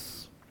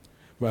things.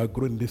 We are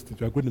growing these things.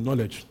 We are growing in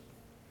knowledge.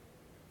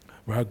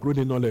 We are growing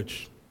in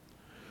knowledge.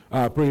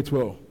 Pray it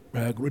well. We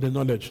are growing in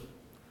knowledge.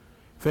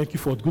 Thank you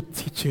for good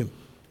teaching.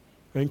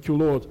 Thank you,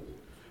 Lord.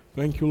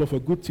 Thank you, Lord, for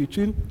good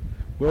teaching.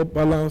 Well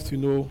balanced,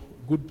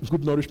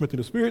 good nourishment in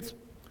the spirit.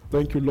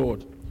 Thank you,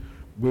 Lord.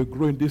 We're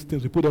growing these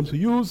things. We put them to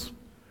use.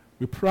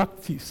 We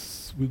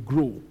practice. We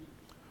grow.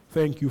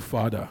 Thank you,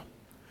 Father.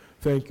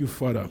 Thank you,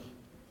 Father.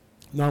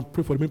 Now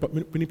pray for the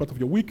remaining part of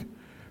your week.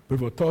 Pray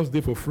for Thursday,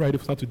 for Friday,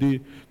 for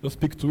Saturday. Just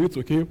speak to it,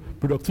 okay?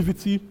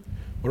 Productivity,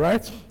 all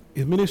right?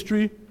 In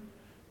ministry,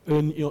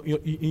 in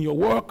your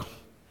work,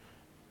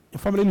 in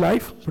family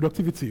life,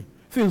 productivity.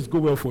 Things go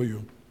well for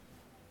you.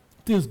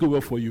 Things go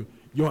well for you.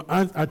 Your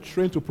hands are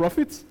trained to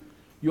profit.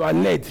 You are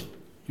led.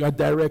 You are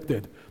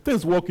directed.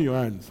 Things work in your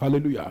hands.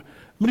 Hallelujah.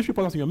 Ministry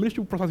prospers in your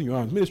ministry prospers in your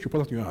hands. Ministry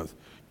prospers in your hands.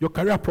 Your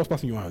career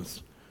prospers in your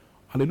hands.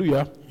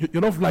 Hallelujah.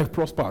 Your love life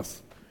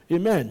prospers.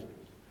 Amen.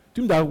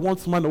 To him that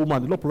wants man or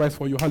woman, the Lord provides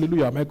for you.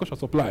 Hallelujah. My God shall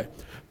supply.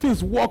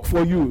 Things work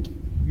for you.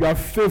 You are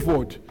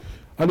favored.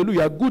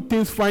 Hallelujah. Good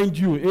things find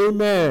you.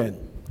 Amen.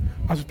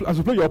 As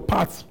you play your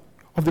part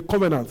of the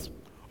covenant.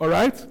 All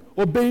right?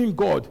 Obeying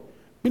God.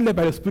 Being led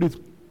by the Spirit.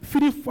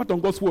 Feeding fat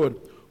on God's word.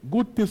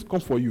 Good things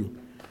come for you.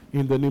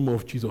 In the name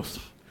of Jesus.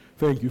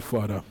 Thank you,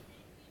 Father.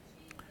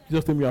 In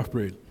Jesus' name we have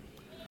prayed.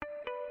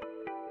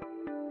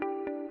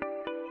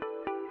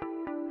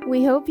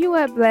 We hope you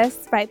were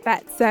blessed by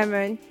that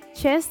sermon.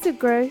 Cheers to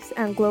growth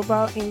and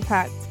global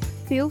impact.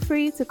 Feel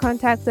free to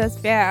contact us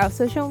via our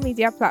social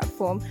media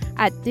platform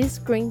at This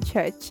Green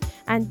Church,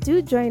 and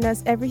do join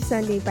us every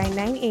Sunday by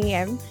 9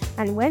 a.m.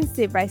 and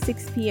Wednesday by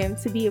 6 p.m.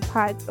 to be a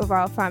part of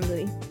our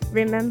family.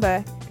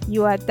 Remember,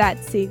 you are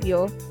that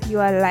Savior. You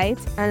are light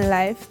and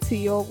life to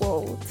your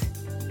world.